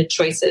time-related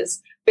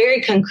choices?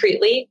 Very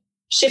concretely,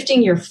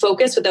 shifting your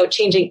focus without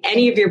changing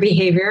any of your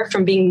behavior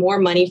from being more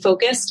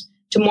money-focused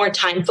to more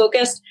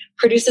time-focused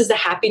produces the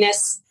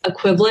happiness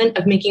equivalent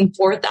of making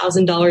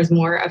 $4,000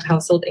 more of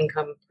household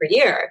income per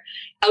year.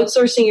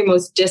 Outsourcing your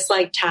most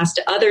disliked task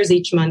to others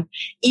each month,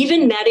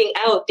 even netting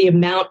out the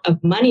amount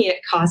of money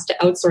it costs to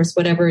outsource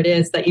whatever it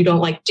is that you don't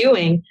like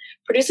doing,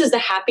 produces the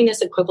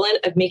happiness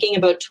equivalent of making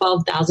about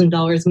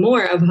 $12,000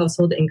 more of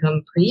household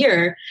income per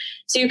year.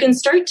 So you can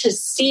start to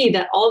see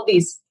that all of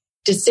these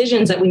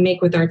decisions that we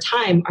make with our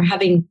time are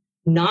having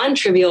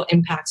non-trivial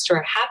impacts to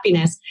our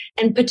happiness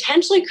and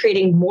potentially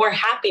creating more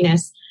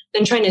happiness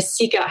than trying to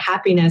seek out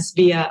happiness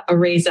via a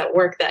raise at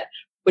work that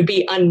would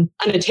be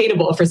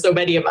unattainable for so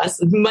many of us,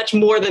 much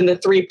more than the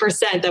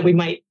 3% that we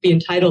might be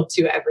entitled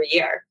to every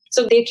year.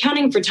 So the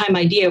accounting for time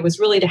idea was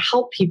really to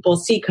help people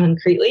see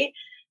concretely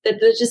that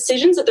the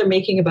decisions that they're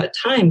making about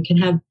time can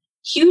have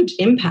huge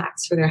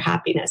impacts for their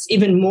happiness,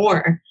 even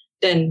more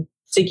than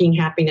seeking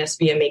happiness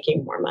via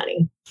making more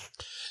money.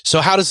 So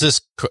how does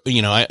this,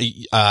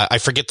 I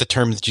forget the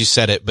term that you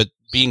said it, but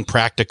being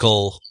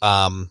practical,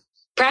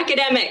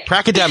 Pracademic.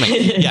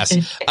 Yes.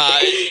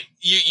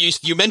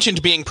 You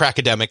mentioned being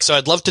pracademic. So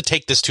I'd love to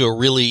take this to a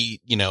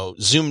really,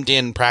 zoomed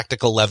in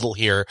practical level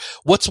here.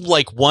 What's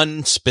like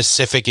one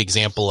specific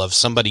example of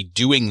somebody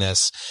doing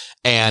this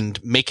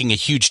and making a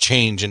huge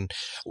change?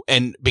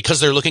 And because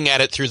they're looking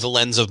at it through the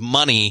lens of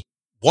money,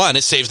 one,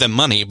 it saves them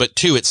money, but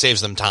two, it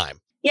saves them time.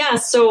 Yeah.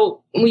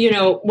 So,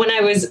 when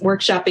I was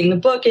workshopping the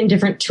book and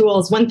different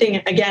tools, one thing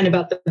again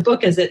about the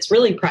book is it's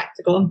really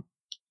practical.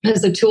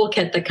 There's a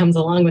toolkit that comes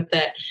along with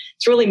it.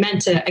 It's really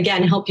meant to,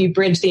 again, help you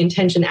bridge the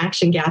intention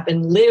action gap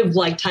and live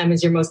like time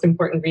is your most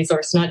important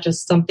resource, not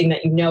just something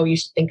that you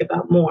should think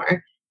about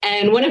more.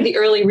 And one of the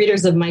early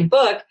readers of my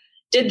book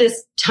did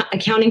this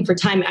accounting for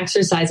time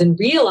exercise and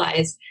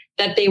realized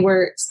that they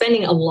were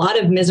spending a lot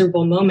of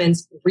miserable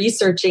moments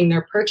researching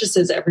their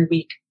purchases every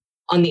week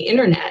on the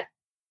internet.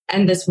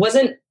 And this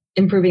wasn't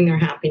improving their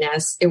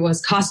happiness. It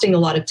was costing a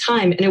lot of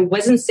time and it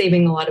wasn't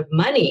saving a lot of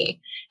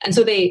money. And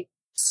so they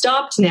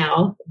stopped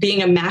now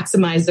being a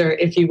maximizer,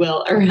 if you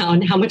will,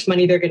 around how much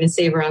money they're going to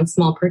save around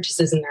small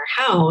purchases in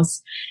their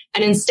house.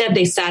 And instead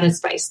they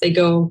satisfy.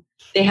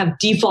 They have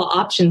default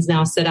options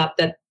now set up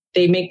that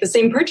they make the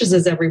same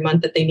purchases every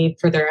month that they need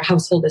for their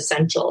household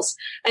essentials.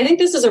 I think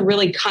this is a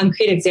really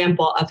concrete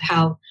example of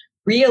how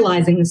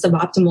realizing the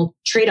suboptimal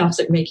trade-offs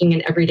they're making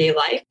in everyday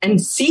life and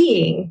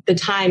seeing the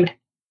time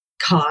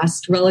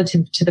cost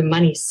relative to the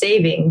money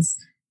savings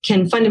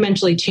can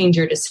fundamentally change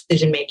your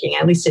decision-making.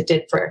 At least it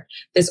did for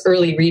this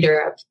early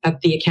reader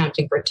of the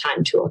Accounting for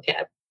Time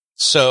toolkit.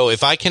 So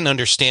if I can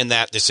understand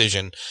that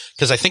decision,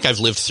 because I think I've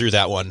lived through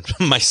that one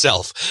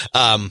myself,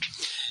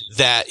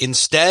 that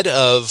instead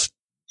of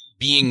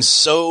being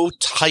so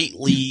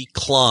tightly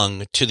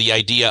clung to the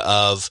idea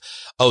of,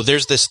 oh,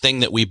 there's this thing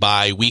that we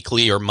buy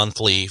weekly or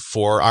monthly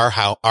for our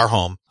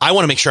home. I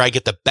want to make sure I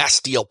get the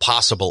best deal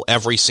possible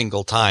every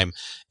single time.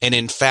 And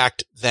in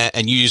fact,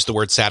 and you use the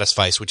word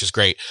satisfice, which is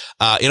great.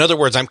 In other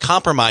words, I'm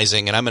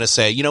compromising and I'm going to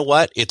say, you know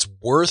what? It's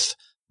worth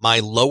my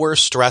lower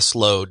stress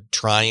load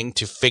trying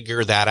to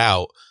figure that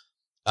out.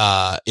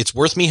 It's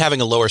worth me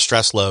having a lower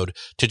stress load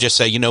to just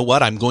say, you know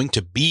what? I'm going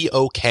to be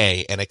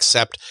okay and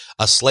accept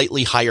a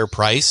slightly higher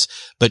price,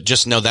 but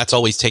just know that's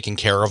always taken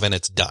care of and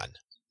it's done.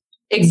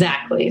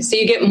 Exactly. So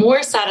you get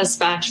more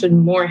satisfaction,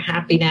 more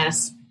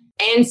happiness,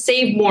 and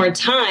save more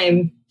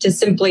time to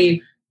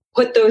simply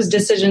put those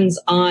decisions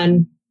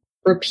on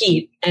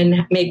repeat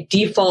and make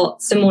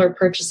default similar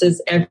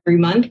purchases every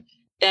month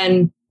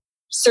than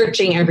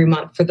searching every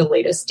month for the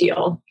latest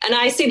deal. And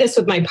I see this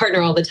with my partner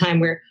all the time.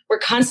 We're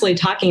constantly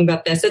talking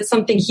about this. It's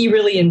something he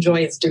really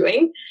enjoys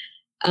doing.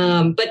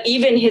 But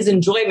even his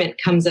enjoyment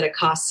comes at a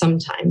cost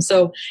sometimes.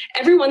 So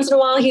every once in a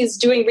while he's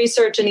doing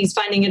research and he's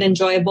finding it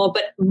enjoyable.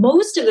 But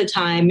most of the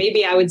time,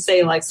 maybe I would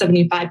say like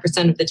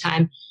 75% of the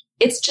time,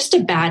 it's just a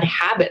bad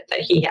habit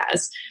that he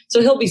has. So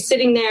he'll be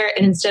sitting there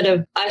and instead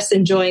of us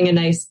enjoying a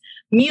nice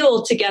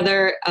meal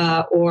together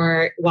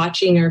or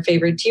watching our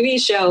favorite TV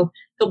show,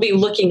 he'll be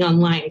looking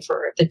online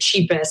for the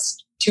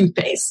cheapest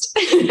toothpaste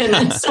and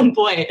at some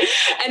point.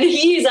 And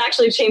he's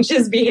actually changed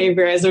his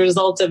behavior as a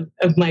result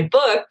of my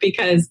book,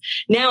 because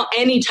now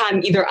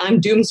anytime either I'm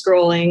doom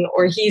scrolling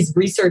or he's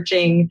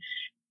researching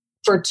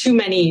for too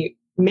many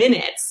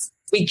minutes,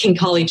 we can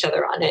call each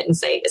other on it and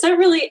say, is that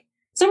really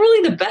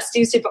the best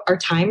use of our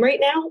time right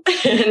now?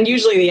 And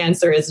usually the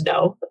answer is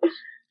no.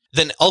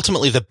 Then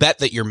ultimately the bet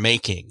that you're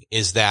making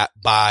is that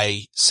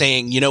by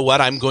saying, you know what,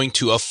 I'm going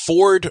to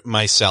afford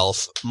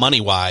myself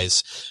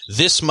money-wise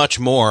this much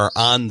more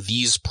on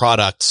these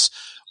products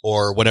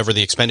or whatever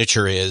the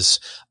expenditure is,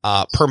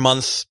 per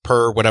month,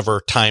 per whatever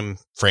time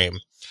frame.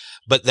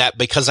 But that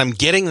because I'm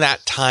getting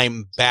that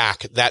time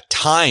back, that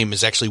time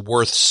is actually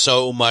worth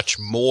so much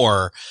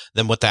more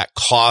than what that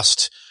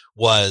cost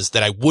was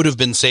that I would have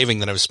been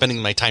saving, that I was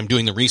spending my time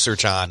doing the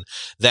research on,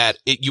 that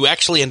you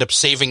actually end up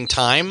saving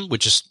time,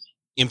 which is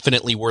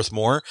infinitely worth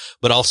more,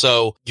 but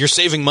also you're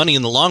saving money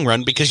in the long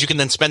run because you can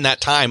then spend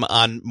that time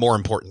on more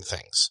important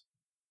things.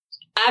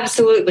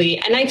 Absolutely.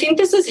 And I think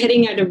this is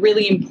hitting at a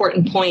really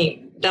important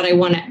point that I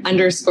want to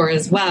underscore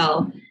as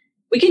well.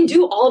 We can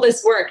do all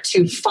this work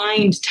to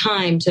find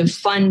time, to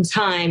fund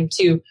time,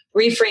 to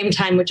reframe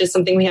time, which is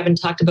something we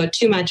haven't talked about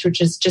too much,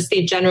 which is just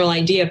the general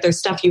idea if there's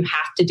stuff you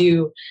have to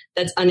do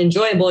that's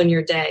unenjoyable in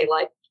your day,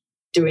 like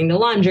doing the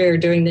laundry or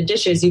doing the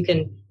dishes, you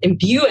can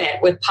imbue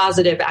it with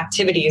positive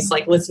activities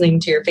like listening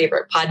to your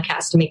favorite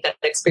podcast to make that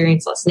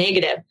experience less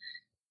negative.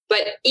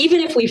 But even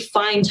if we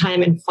find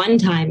time and fun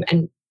time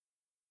and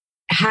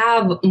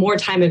have more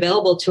time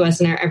available to us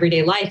in our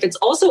everyday life, it's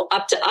also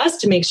up to us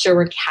to make sure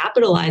we're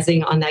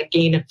capitalizing on that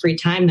gain of free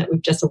time that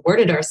we've just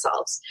awarded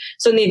ourselves.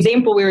 So in the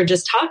example we were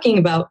just talking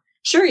about,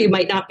 sure, you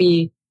might not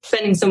be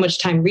spending so much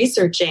time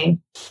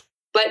researching,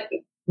 but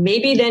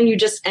maybe then you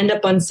just end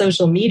up on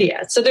social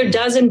media. So there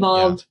does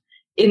involve,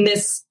 in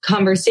this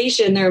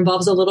conversation, there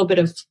involves a little bit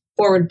of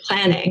forward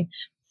planning.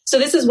 So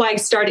this is why I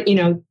started,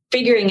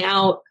 figuring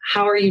out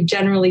how are you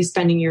generally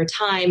spending your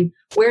time?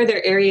 Where are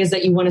there areas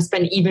that you want to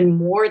spend even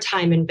more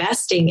time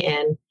investing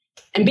in?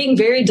 And being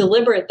very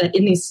deliberate that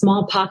in these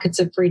small pockets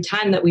of free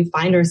time that we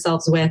find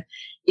ourselves with,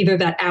 either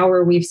that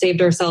hour we've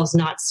saved ourselves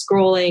not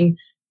scrolling,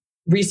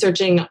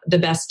 researching the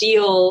best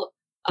deal,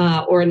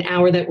 or an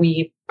hour that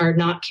we are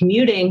not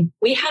commuting,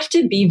 we have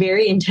to be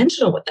very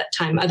intentional with that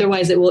time.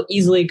 Otherwise, it will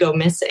easily go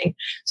missing.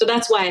 So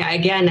that's why I,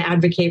 again,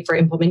 advocate for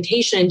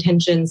implementation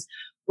intentions.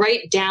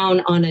 Write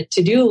down on a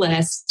to-do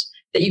list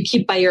that you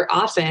keep by your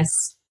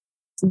office.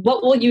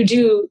 What will you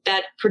do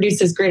that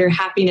produces greater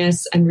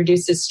happiness and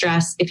reduces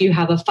stress if you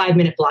have a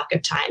 5-minute block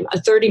of time, a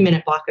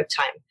 30-minute block of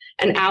time,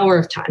 an hour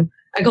of time?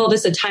 I call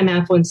this a time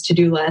affluence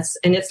to-do list.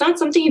 And it's not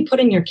something you put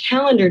in your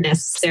calendar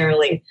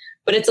necessarily,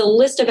 but it's a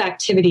list of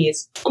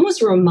activities,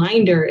 almost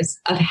reminders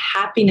of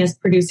happiness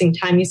producing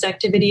time use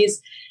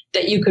activities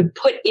that you could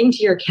put into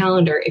your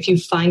calendar if you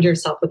find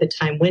yourself with a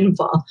time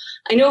windfall.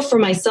 I know for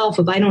myself,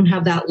 if I don't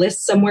have that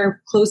list somewhere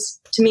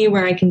close to me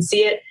where I can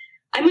see it,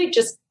 I might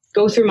just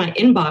go through my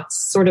inbox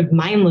sort of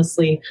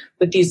mindlessly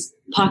with these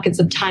pockets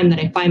of time that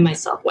I find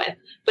myself with.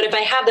 But if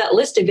I have that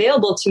list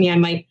available to me, I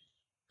might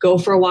go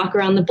for a walk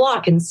around the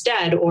block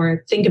instead,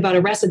 or think about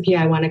a recipe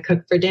I want to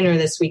cook for dinner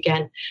this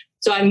weekend.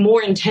 So I'm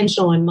more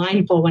intentional and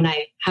mindful when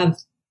I have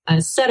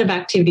a set of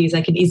activities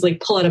I could easily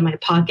pull out of my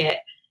pocket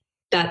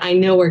that I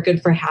know are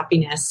good for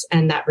happiness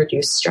and that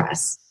reduce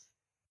stress.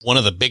 One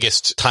of the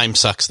biggest time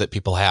sucks that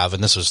people have,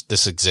 and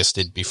this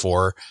existed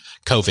before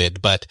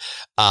COVID, but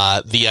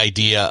the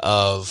idea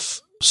of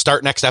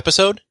start next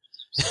episode,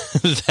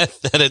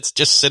 that it's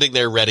just sitting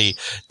there ready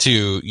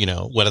to,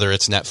 whether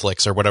it's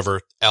Netflix or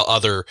whatever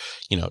other,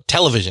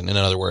 television, in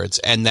other words,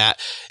 and that,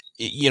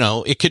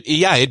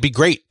 it'd be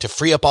great to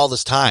free up all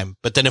this time.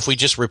 But then if we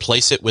just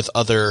replace it with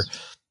other,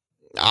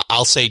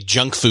 I'll say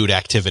junk food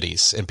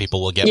activities, and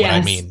people will get what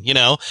I mean,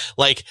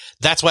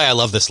 that's why I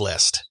love this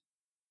list.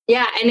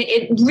 Yeah. And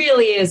it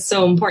really is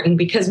so important,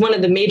 because one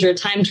of the major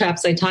time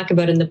traps I talk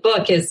about in the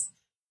book is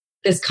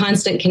this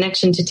constant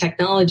connection to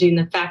technology and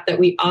the fact that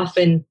we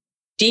often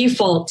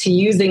default to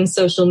using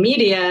social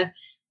media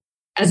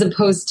as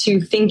opposed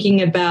to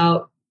thinking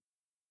about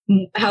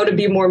how to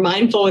be more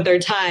mindful with our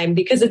time,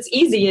 because it's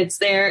easy. It's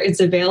there. It's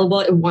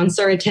available. It wants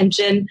our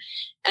attention.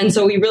 And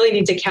so we really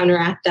need to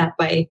counteract that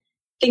by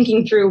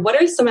thinking through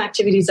what are some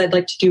activities I'd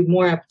like to do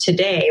more of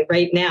today,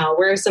 right now?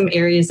 Where are some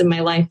areas in my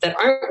life that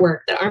aren't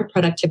work, that aren't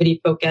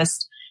productivity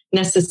focused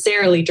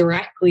necessarily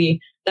directly,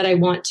 that I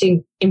want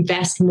to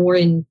invest more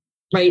in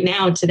right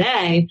now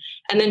today?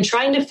 And then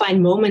trying to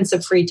find moments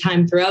of free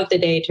time throughout the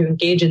day to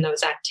engage in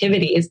those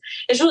activities.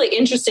 It's really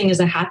interesting as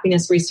a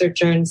happiness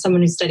researcher and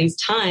someone who studies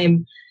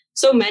time.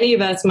 So many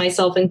of us,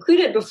 myself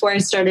included, before I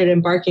started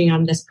embarking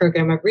on this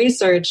program of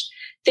research,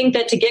 think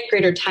that to get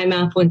greater time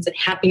affluence and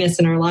happiness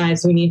in our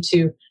lives, we need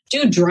to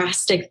do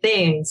drastic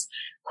things,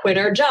 quit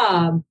our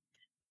job,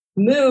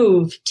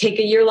 move, take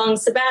a year-long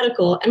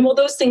sabbatical. And while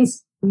those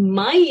things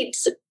might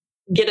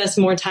get us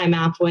more time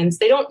affluence,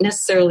 they don't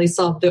necessarily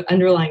solve the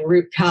underlying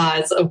root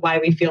cause of why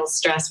we feel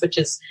stressed, which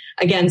is,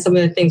 again, some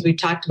of the things we've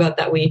talked about,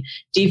 that we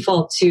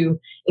default to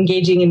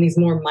engaging in these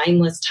more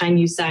mindless time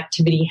use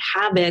activity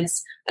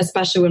habits,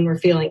 especially when we're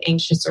feeling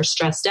anxious or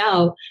stressed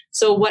out.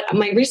 So what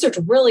my research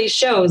really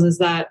shows is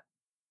that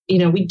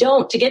we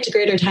don't, to get to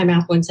greater time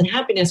affluence and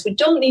happiness, we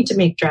don't need to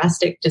make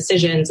drastic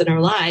decisions in our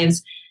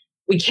lives.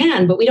 We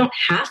can, but we don't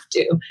have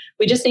to.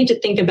 We just need to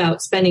think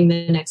about spending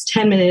the next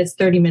 10 minutes,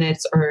 30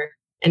 minutes, or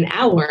an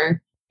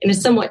hour in a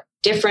somewhat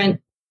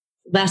different,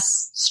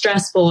 less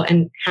stressful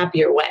and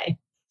happier way.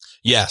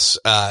 Yes.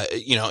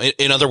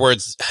 In other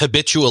words,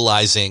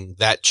 habitualizing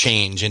that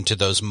change into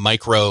those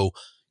micro,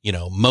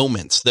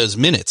 moments, those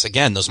minutes.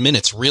 Again, those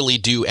minutes really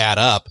do add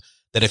up.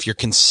 That if you're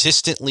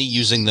consistently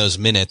using those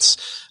minutes,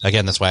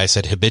 again, that's why I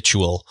said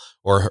habitual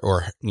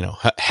or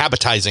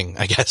habitizing,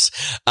 I guess.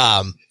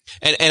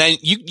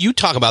 You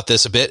talk about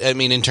this a bit. I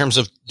mean, in terms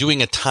of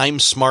doing a time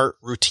smart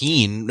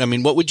routine, I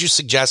mean, what would you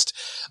suggest,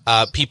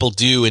 people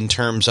do in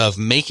terms of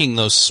making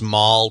those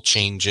small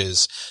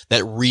changes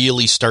that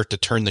really start to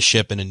turn the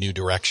ship in a new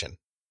direction?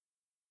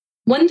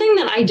 One thing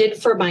that I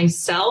did for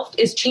myself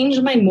is change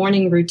my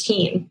morning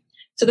routine.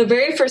 So the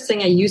very first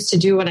thing I used to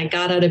do when I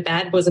got out of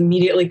bed was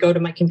immediately go to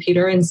my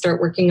computer and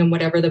start working on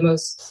whatever the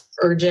most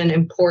urgent,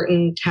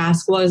 important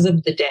task was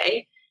of the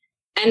day.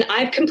 And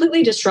I've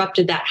completely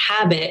disrupted that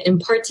habit, in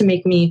part to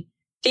make me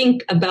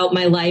think about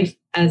my life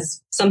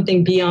as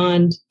something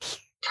beyond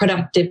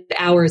productive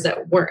hours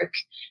at work.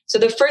 So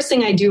the first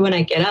thing I do when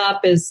I get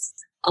up is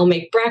I'll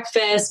make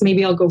breakfast.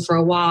 Maybe I'll go for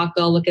a walk.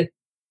 I'll look at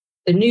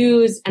the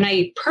news. And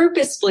I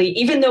purposefully,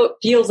 even though it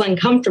feels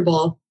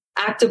uncomfortable,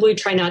 actively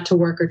try not to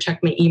work or check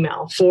my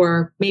email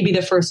for maybe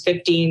the first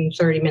 15,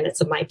 30 minutes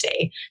of my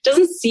day.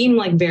 Doesn't seem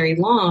like very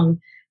long.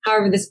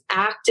 However, this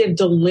active,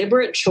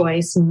 deliberate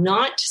choice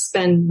not to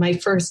spend my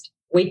first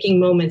waking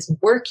moments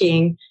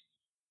working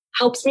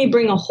helps me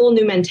bring a whole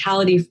new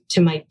mentality to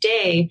my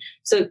day.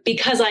 So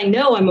because I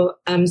know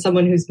I'm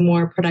someone who's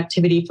more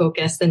productivity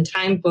focused than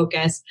time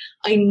focused,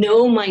 I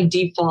know my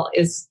default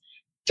is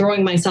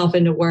throwing myself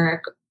into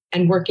work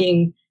and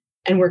working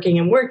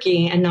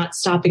and not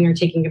stopping or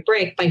taking a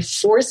break. By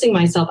forcing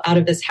myself out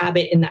of this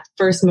habit in that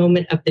first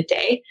moment of the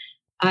day,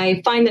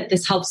 I find that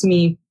this helps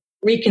me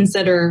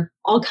reconsider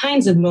all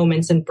kinds of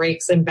moments and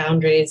breaks and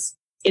boundaries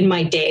in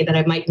my day that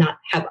I might not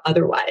have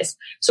otherwise.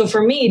 So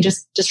for me,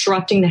 just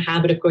disrupting the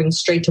habit of going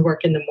straight to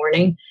work in the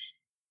morning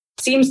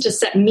seems to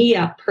set me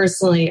up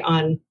personally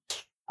on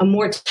a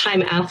more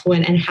time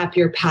affluent and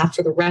happier path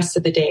for the rest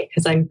of the day,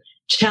 because I'm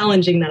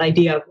challenging that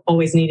idea of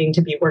always needing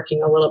to be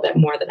working a little bit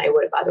more than I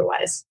would have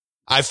otherwise.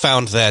 I've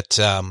found that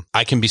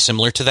I can be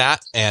similar to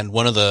that. And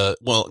a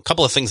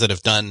couple of things that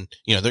I've done,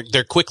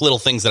 they're quick little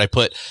things that I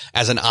put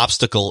as an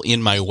obstacle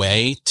in my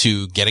way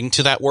to getting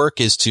to that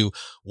work is to,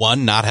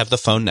 one, not have the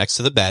phone next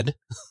to the bed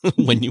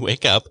when you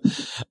wake up.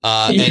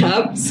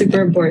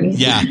 Super important.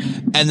 Yeah.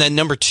 And then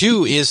number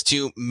two is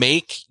to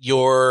make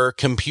your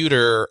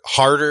computer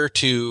harder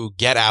to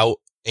get out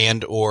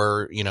and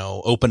or,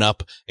 open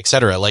up,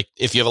 etc. Like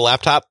if you have a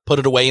laptop, put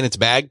it away in its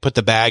bag, put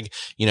the bag,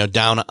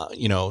 down,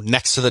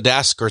 next to the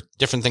desk or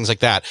different things like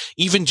that.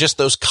 Even just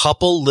those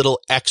couple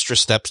little extra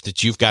steps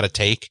that you've got to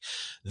take,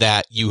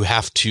 that you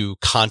have to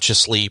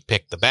consciously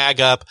pick the bag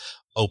up,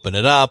 open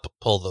it up,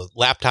 pull the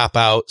laptop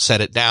out,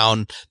 set it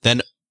down,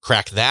 then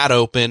crack that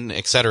open,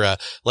 etc.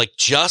 Like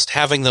just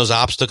having those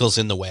obstacles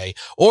in the way.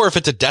 Or if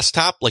it's a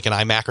desktop, like an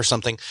iMac or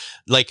something,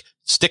 like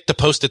stick the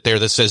Post-it there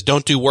that says,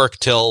 don't do work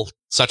till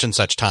such and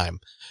such time,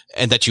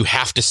 and that you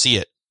have to see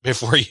it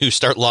before you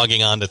start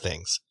logging on to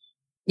things.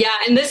 Yeah.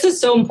 And this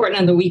is so important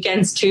on the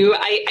weekends too.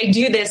 I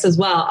do this as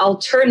well. I'll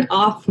turn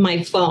off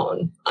my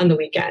phone on the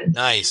weekend.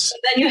 Nice.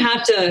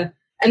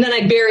 And then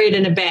I bury it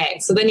in a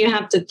bag. So then you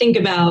have to think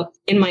about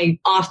in my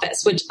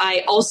office, which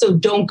I also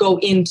don't go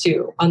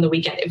into on the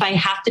weekend. If I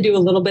have to do a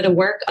little bit of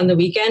work on the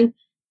weekend,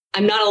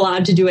 I'm not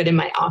allowed to do it in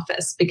my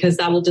office, because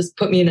that will just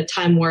put me in a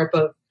time warp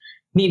of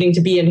needing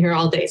to be in here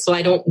all day. So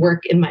I don't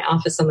work in my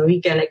office on the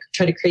weekend. I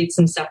try to create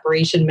some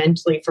separation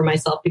mentally for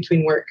myself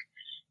between work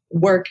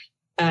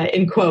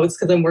in quotes,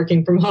 because I'm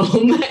working from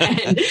home,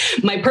 and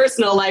my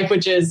personal life,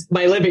 which is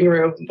my living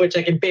room, which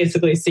I can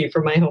basically see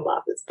from my home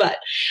office. But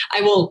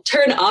I will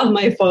turn off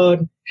my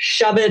phone,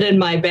 shove it in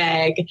my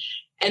bag,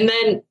 and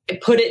then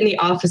put it in the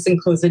office and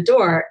close the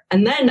door.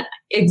 And then,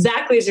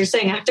 exactly as you're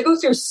saying, I have to go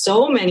through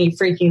so many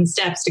freaking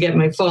steps to get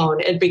my phone.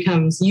 It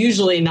becomes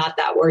usually not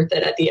that worth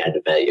it at the end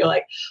of it. You're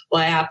like,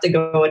 well, I have to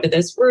go into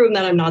this room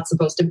that I'm not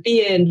supposed to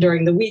be in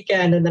during the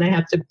weekend. And then I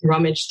have to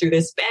rummage through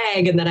this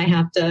bag. And then I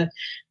have to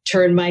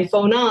turn my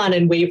phone on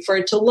and wait for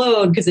it to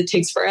load, because it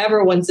takes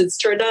forever once it's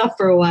turned off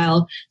for a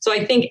while. So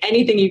I think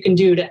anything you can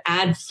do to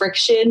add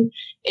friction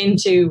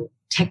into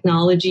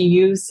technology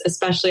use,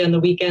 especially on the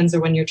weekends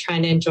or when you're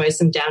trying to enjoy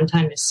some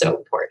downtime, is so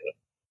important.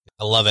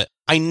 I love it.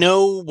 I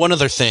know one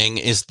other thing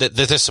is that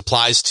this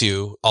applies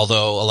to,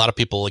 although a lot of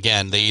people,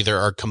 again, they either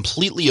are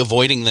completely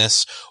avoiding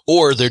this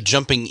or they're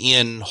jumping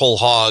in whole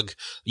hog,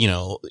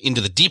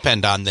 into the deep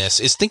end on this,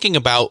 is thinking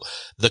about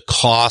the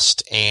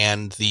cost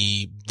and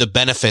the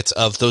benefits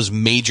of those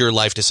major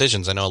life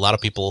decisions. I know a lot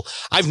of people,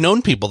 I've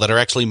known people that are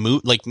actually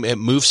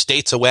move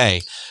states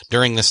away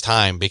during this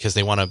time because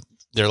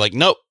they're like,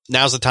 nope,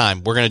 now's the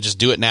time. We're going to just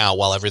do it now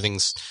while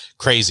everything's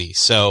crazy.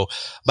 So,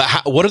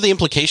 but what are the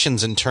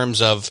implications in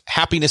terms of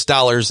happiness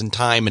dollars and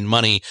time and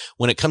money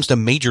when it comes to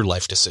major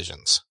life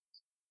decisions?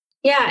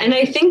 Yeah. And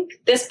I think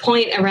this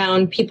point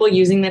around people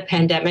using the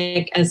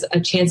pandemic as a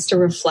chance to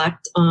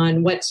reflect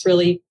on what's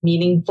really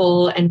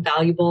meaningful and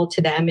valuable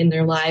to them in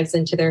their lives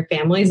and to their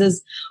families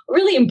is a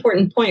really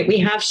important point. We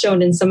have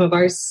shown in some of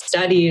our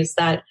studies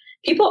that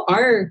people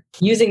are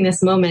using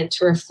this moment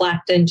to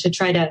reflect and to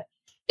try to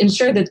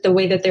ensure that the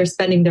way that they're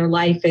spending their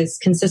life is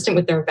consistent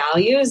with their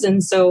values.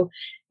 And so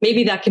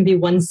maybe that can be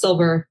one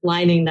silver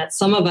lining that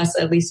some of us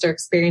at least are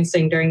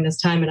experiencing during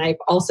this time. And I've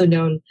also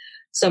known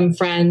some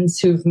friends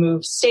who've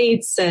moved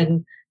states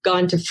and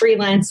gone to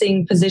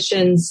freelancing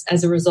positions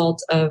as a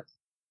result of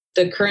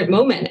the current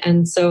moment.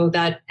 And so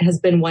that has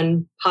been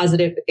one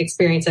positive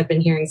experience I've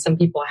been hearing some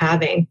people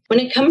having. When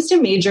it comes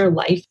to major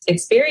life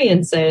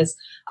experiences,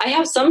 I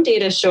have some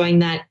data showing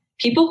that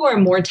people who are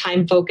more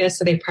time focused,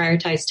 so they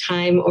prioritize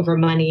time over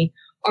money,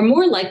 are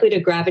more likely to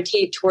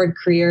gravitate toward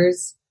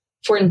careers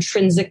for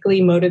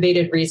intrinsically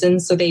motivated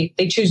reasons. So they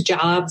choose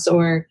jobs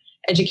or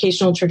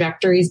educational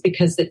trajectories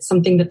because it's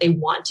something that they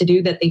want to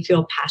do, that they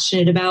feel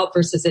passionate about,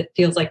 versus it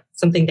feels like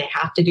something they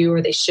have to do or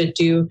they should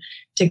do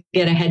to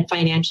get ahead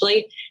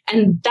financially.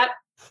 And that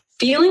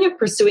feeling of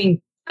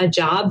pursuing a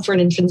job for an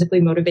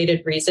intrinsically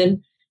motivated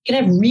reason can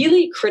have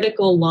really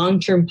critical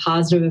long-term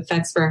positive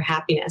effects for our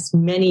happiness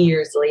many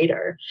years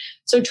later.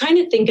 So trying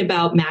to think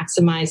about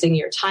maximizing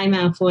your time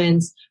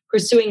affluence,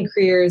 pursuing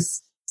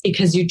careers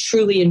because you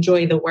truly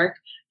enjoy the work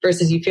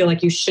versus you feel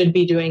like you should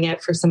be doing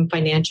it for some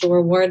financial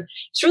reward.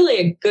 It's really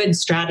a good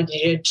strategy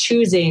to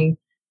choosing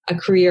a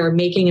career,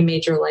 making a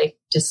major life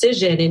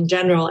decision in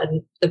general.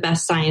 And the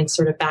best science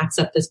sort of backs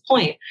up this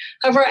point.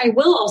 However, I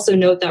will also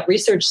note that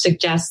research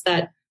suggests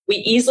that we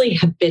easily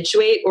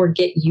habituate or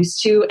get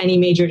used to any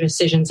major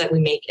decisions that we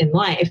make in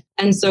life.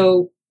 And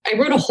so I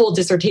wrote a whole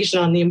dissertation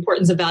on the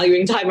importance of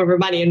valuing time over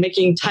money and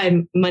making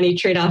time money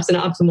trade-offs in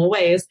optimal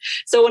ways.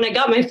 So when I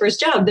got my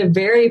first job, the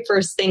very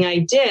first thing I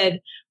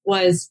did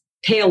was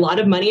pay a lot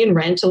of money in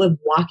rent to live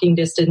walking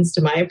distance to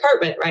my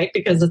apartment, right?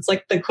 Because it's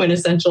like the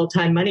quintessential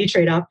time money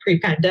trade-off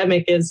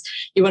pre-pandemic is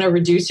you want to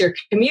reduce your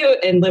commute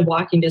and live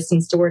walking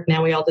distance to work.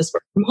 Now we all just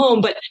work from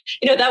home. But,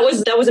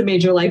 that was a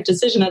major life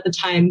decision at the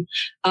time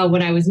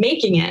when I was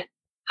making it.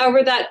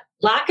 However, that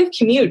lack of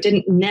commute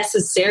didn't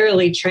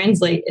necessarily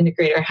translate into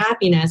greater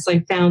happiness. I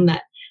found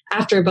that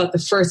after about the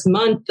first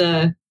month,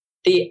 the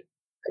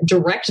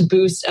direct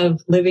boost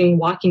of living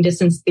walking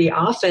distance to the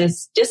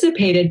office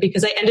dissipated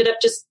because I ended up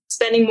just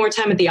spending more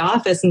time at the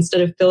office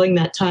instead of filling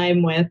that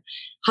time with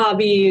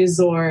hobbies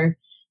or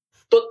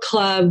book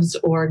clubs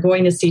or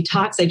going to see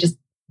talks. I just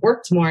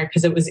worked more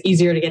because it was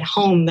easier to get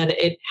home than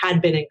it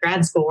had been in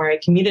grad school where I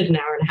commuted an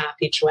hour and a half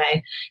each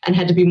way and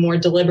had to be more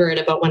deliberate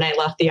about when I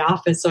left the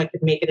office so I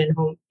could make it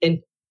home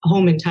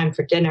in time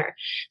for dinner.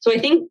 So I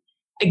think,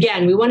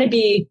 again, we want to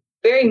be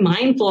very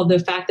mindful of the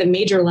fact that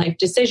major life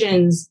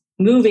decisions,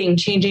 moving,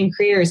 changing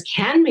careers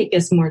can make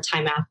us more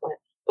time affluent,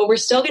 but we're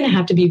still going to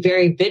have to be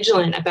very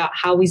vigilant about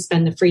how we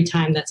spend the free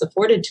time that's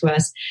afforded to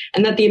us,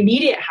 and that the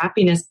immediate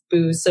happiness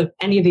boost of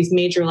any of these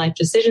major life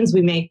decisions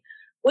we make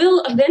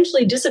will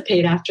eventually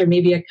dissipate after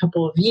maybe a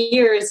couple of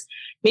years,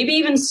 maybe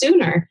even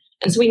sooner.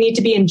 And so we need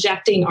to be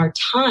injecting our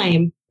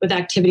time with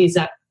activities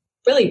that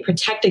really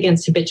protect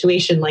against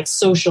habituation, like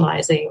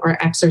socializing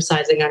or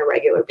exercising on a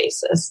regular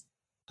basis.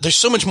 There's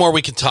so much more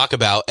we can talk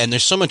about, and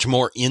there's so much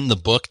more in the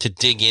book to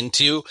dig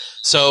into.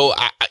 So,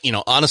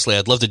 honestly,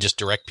 I'd love to just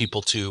direct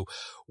people to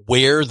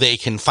where they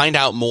can find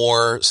out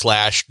more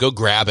 / go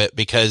grab it,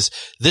 because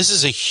this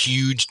is a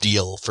huge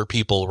deal for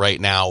people right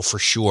now, for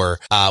sure.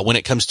 When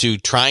it comes to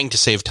trying to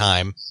save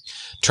time,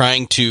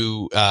 trying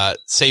to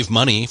save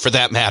money for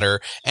that matter,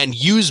 and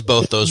use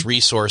both those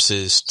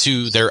resources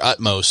to their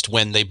utmost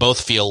when they both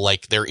feel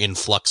like they're in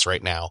flux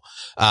right now.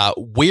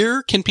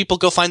 Where can people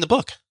go find the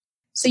book?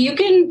 So you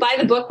can buy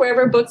the book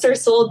wherever books are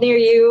sold near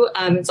you.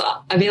 It's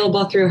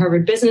available through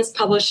Harvard Business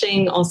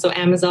Publishing, also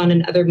Amazon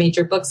and other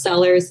major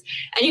booksellers.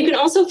 And you can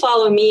also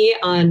follow me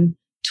on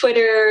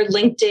Twitter,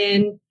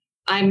 LinkedIn.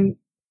 I'm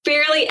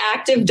fairly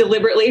active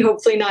deliberately,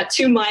 hopefully not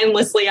too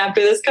mindlessly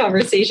after this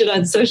conversation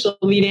on social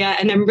media.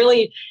 And I'm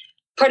really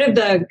part of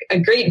a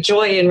great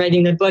joy in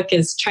writing the book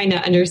is trying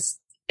to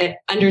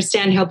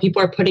understand how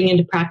people are putting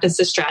into practice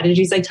the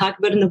strategies I talk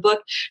about in the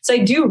book. So I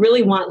do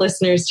really want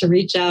listeners to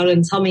reach out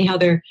and tell me how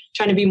they're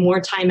trying to be more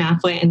time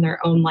affluent in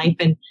their own life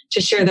and to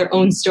share their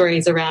own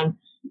stories around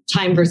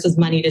time versus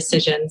money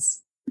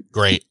decisions.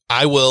 Great.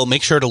 I will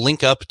make sure to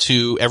link up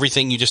to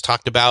everything you just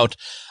talked about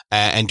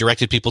and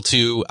directed people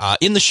to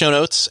in the show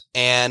notes.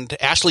 And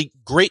Ashley,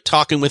 great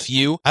talking with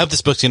you. I hope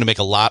this book's going to make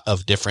a lot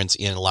of difference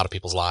in a lot of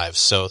people's lives.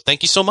 So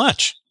thank you so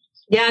much.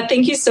 Yeah,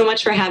 thank you so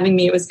much for having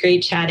me. It was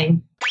great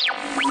chatting.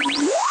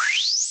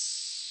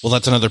 Well,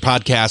 that's another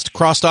podcast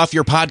crossed off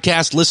your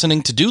podcast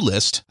listening to-do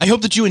list. I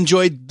hope that you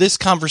enjoyed this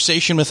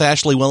conversation with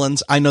Ashley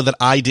Whillans. I know that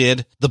I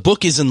did. The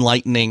book is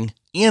enlightening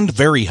and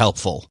very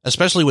helpful,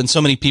 especially when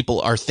so many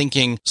people are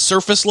thinking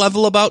surface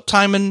level about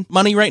time and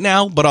money right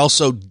now, but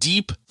also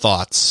deep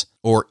thoughts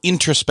or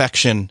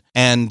introspection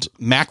and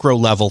macro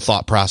level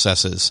thought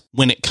processes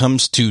when it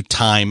comes to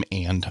time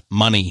and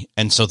money.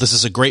 And so this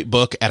is a great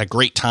book at a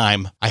great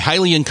time. I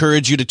highly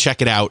encourage you to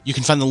check it out. You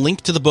can find the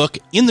link to the book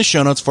in the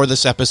show notes for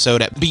this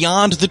episode at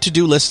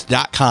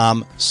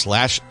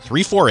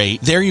beyondthetodolist.com/348.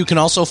 There you can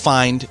also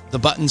find the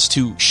buttons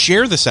to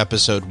share this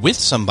episode with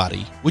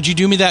somebody. Would you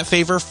do me that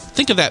favor?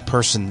 Think of that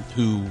person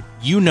who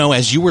you know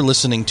as you were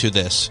listening to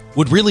this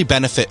would really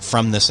benefit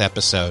from this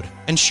episode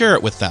and share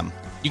it with them.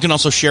 You can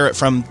also share it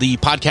from the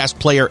podcast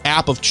player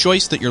app of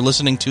choice that you're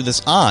listening to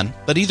this on.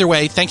 But either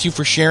way, thank you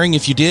for sharing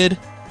if you did.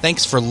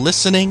 Thanks for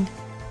listening,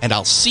 and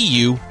I'll see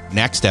you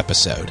next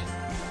episode.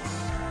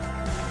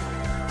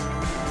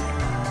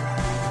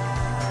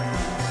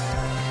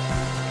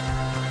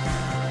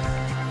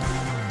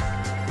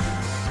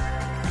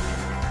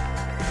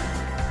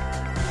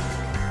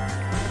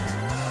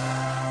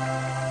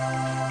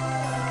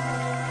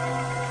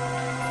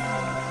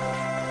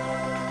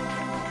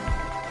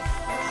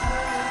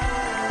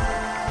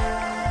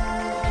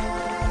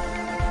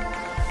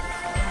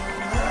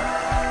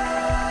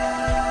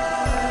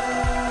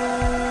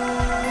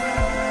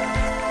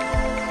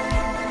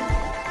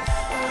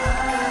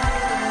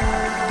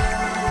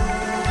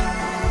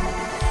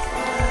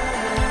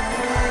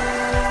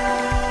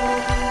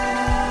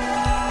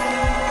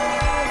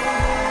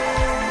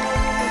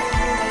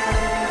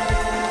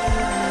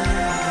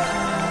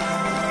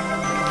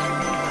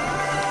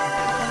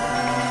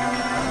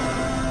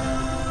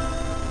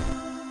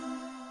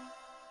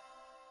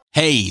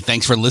 Hey,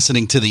 thanks for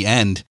listening to the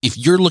end. If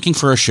you're looking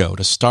for a show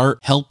to start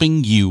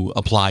helping you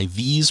apply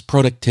these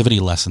productivity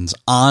lessons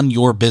on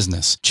your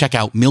business, check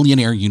out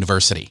Millionaire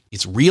University.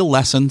 It's real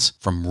lessons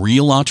from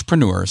real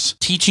entrepreneurs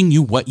teaching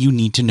you what you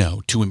need to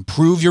know to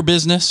improve your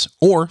business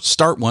or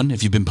start one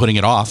if you've been putting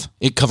it off.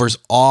 It covers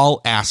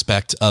all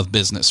aspects of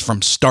business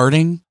from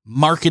starting,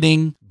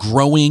 marketing,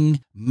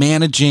 growing,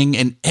 managing,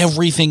 and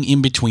everything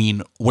in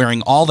between,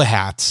 wearing all the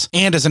hats.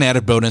 And as an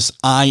added bonus,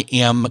 I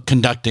am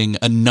conducting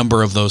a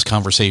number of those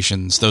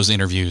conversations, those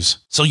interviews,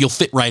 so you'll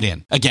fit right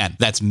in. Again,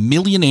 that's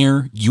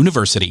Millionaire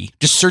University.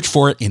 Just search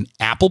for it in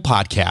Apple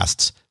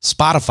Podcasts,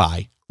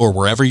 Spotify, or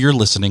wherever you're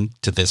listening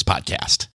to this podcast.